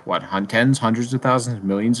many, like, what, tens, hundreds of thousands,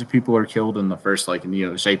 millions of people are killed in the first, like,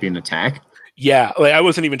 Sapien attack. Yeah, like, I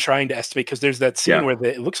wasn't even trying to estimate because there's that scene Yeah. where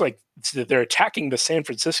it looks like they're attacking the San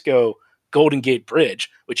Francisco Golden Gate Bridge,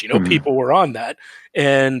 which, people were on that,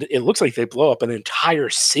 and it looks like they blow up an entire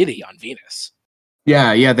city on Venus.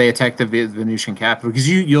 Yeah, they attack the Venusian capital because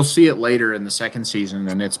you'll see it later in the second season,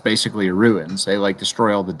 and it's basically a ruins. They like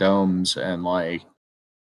destroy all the domes, and like,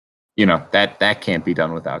 that can't be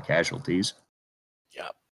done without casualties. Yeah,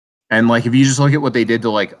 and like if you just look at what they did to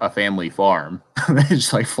like a family farm, they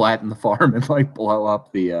just like flatten the farm and like blow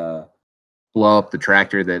up the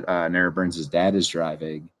tractor that Nara Burns' dad is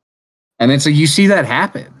driving. And it's like you see that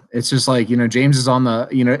happen. It's just like, James is on the,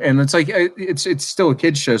 and it's like it's still a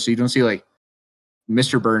kids show, so you don't see like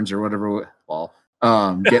Mr. Burns or whatever,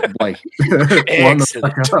 get like blown the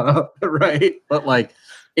fuck up, right? But like,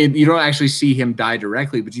 you don't actually see him die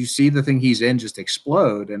directly, but you see the thing he's in just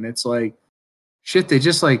explode, and it's like, shit, they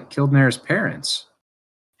just like killed Nara's parents.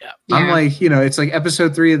 Yeah. I'm like, it's like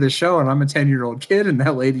episode 3 of the show, and I'm a 10-year-old kid, and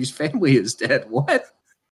that lady's family is dead. What?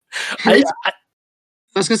 I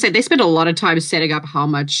was gonna say they spent a lot of time setting up how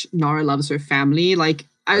much Nara loves her family. Like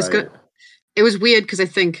it was weird because I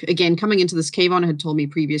think, again, coming into this, Kayvon had told me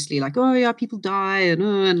previously, like, oh yeah, people die,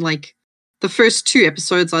 and like the first 2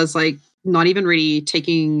 episodes, I was like not even really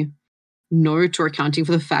taking note or accounting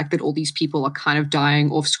for the fact that all these people are kind of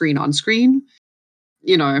dying off screen, on screen.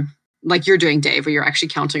 Like you're doing, Dave, where you're actually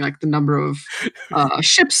counting like the number of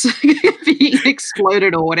ships being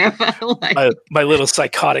exploded or whatever. Like my little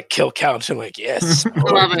psychotic kill count. I'm like, yes, I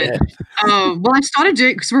love it. Well, I started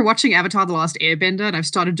doing, because we're watching Avatar: The Last Airbender, and I've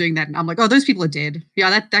started doing that, and I'm like, oh, those people are dead. Yeah,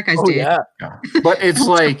 that guy's dead. Yeah. But it's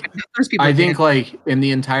like, those people I are think dead. like in the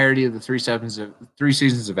entirety of the 3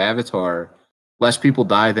 seasons of Avatar, less people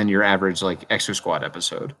die than your average like Exo Squad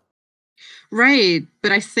episode. Right,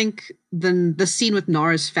 but I think the scene with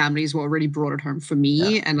Nara's family is what really brought it home for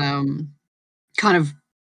me, and kind of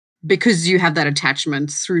because you have that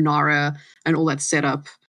attachment through Nara and all that setup.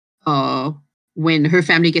 When her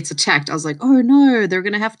family gets attacked, I was like, oh no, they're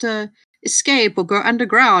gonna have to escape or go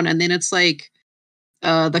underground, and then it's like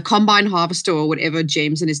the combine harvester or whatever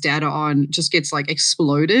James and his dad are on just gets like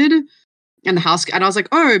exploded. And the house, and I was like,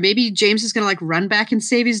 oh, maybe James is gonna like run back and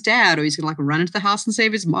save his dad, or he's gonna like run into the house and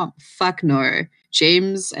save his mom. Fuck no.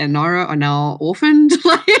 James and Nara are now orphaned.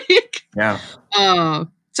 Yeah.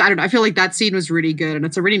 So I don't know. I feel like that scene was really good, and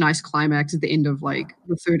it's a really nice climax at the end of like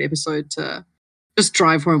the 3rd episode to just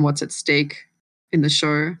drive home what's at stake in the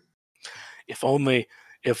show. If only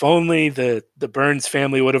the Burns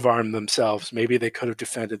family would have armed themselves, maybe they could have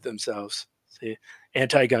defended themselves. See,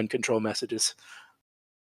 anti-gun control messages.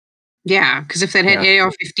 Yeah, because if they'd had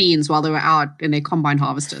AR-15s while they were out in their combine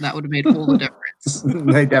harvester, that would have made all the difference.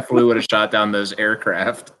 They definitely would have shot down those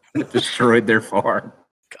aircraft that destroyed their farm.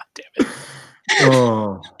 God damn it.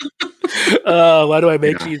 Oh. Why do I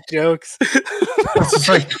make these jokes? It's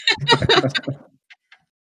like,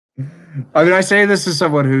 I mean, I say this as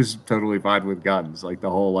someone who's totally fine with guns. Like the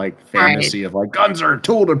whole like fantasy of like guns are a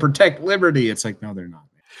tool to protect liberty. It's like, no, they're not.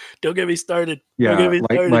 Don't get me started. Yeah,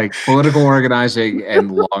 like political organizing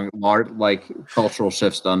and long like cultural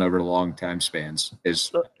shifts done over long time spans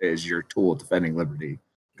is your tool of defending liberty.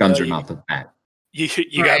 Guns are not that. You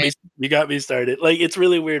got me started. Like, it's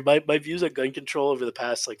really weird. My views on gun control over the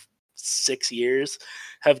past like 6 years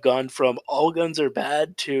have gone from all guns are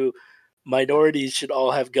bad to minorities should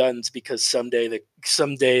all have guns because someday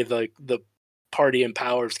the party in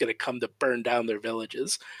power is going to come to burn down their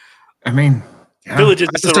villages. I mean, villages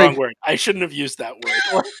is the wrong word. I shouldn't have used that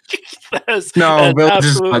word.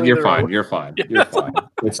 Villages. You're fine. You're fine. You're fine.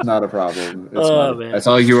 It's not a problem. Man. That's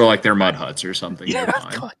all you were like. They're mud huts or something. Yeah, you're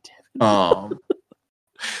fine. God damn it.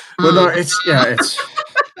 But no, it's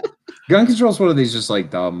gun control is one of these just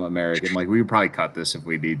like dumb American. Like we would probably cut this if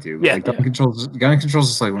we need to. But gun control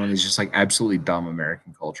is like one of these just like absolutely dumb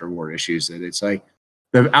American culture war issues that it's like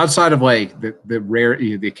outside of like the rare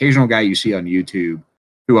the occasional guy you see on YouTube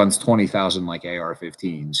who owns 20,000 like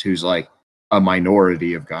AR-15s, who's like a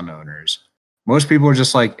minority of gun owners. Most people are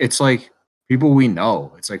just like, it's like people we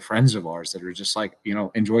know. It's like friends of ours that are just like,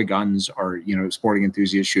 enjoy guns, or, sporting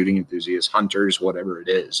enthusiasts, shooting enthusiasts, hunters, whatever it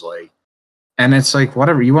is. Like, And it's like,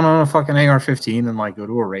 whatever, you want to own a fucking AR-15 and like go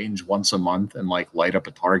to a range once a month and like light up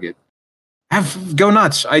a target. Go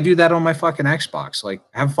nuts. I do that on my fucking Xbox. Like,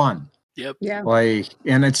 have fun. Yep. Yeah. Like,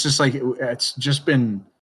 and it's just like, it's just been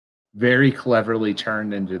very cleverly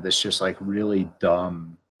turned into this just like really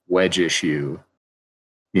dumb wedge issue,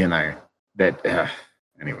 you know, that,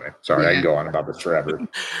 anyway, sorry, I can go on about this forever.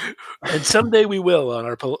 And someday we will on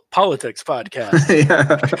our politics podcast.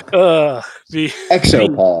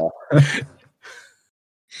 Exopol.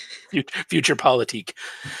 Future politique.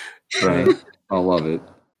 Right. I love it.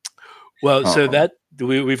 Well, so that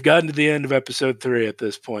we've gotten to the end of episode 3 at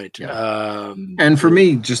this point. Yeah. And for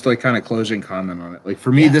me, just like kind of closing comment on it, like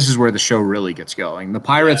for me, this is where the show really gets going. The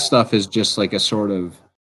pirate stuff is just like a sort of,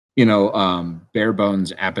 you know, bare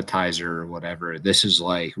bones appetizer or whatever. This is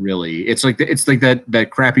like really, it's like that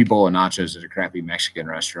crappy bowl of nachos at a crappy Mexican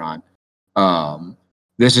restaurant.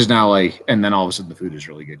 This is now like, and then all of a sudden the food is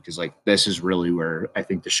really good because like this is really where I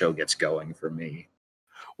think the show gets going for me.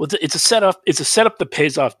 Well, it's a setup. It's a setup that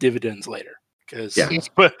pays off dividends later. Because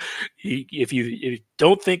if you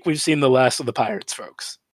don't think we've seen the last of the pirates,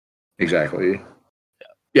 folks. Exactly.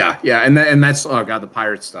 Yeah. And that's, oh god, the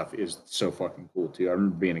pirate stuff is so fucking cool too. I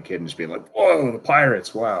remember being a kid and just being like, whoa, the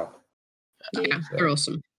pirates, wow. Yeah, they're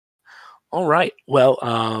awesome. All right. Well,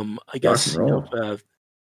 I guess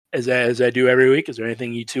as I do every week, is there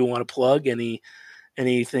anything you two want to plug?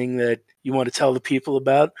 Anything that you want to tell the people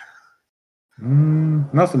about?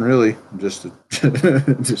 Nothing really. I'm just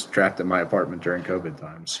trapped in my apartment during COVID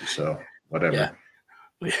times. So whatever.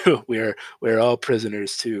 Yeah. We're all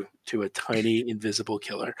prisoners to a tiny invisible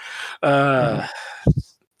killer. I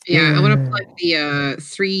want to plug the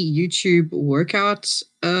 3 YouTube workout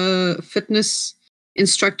fitness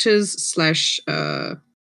instructors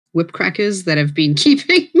 / whip crackers that have been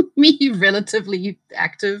keeping me relatively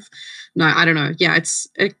active. No, I don't know. Yeah, it's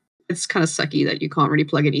kind of sucky that you can't really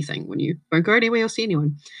plug anything when you won't go anywhere or see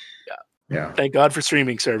anyone. Yeah. Thank God for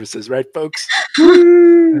streaming services, right, folks?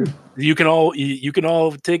 You can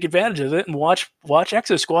all take advantage of it and watch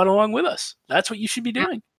Exo Squad along with us. That's what you should be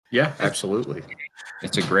doing. Yeah, absolutely.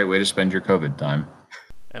 It's a great way to spend your COVID time.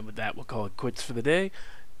 And with that, we'll call it quits for the day.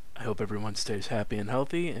 I hope everyone stays happy and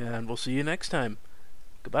healthy, and we'll see you next time.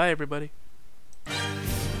 Goodbye, everybody.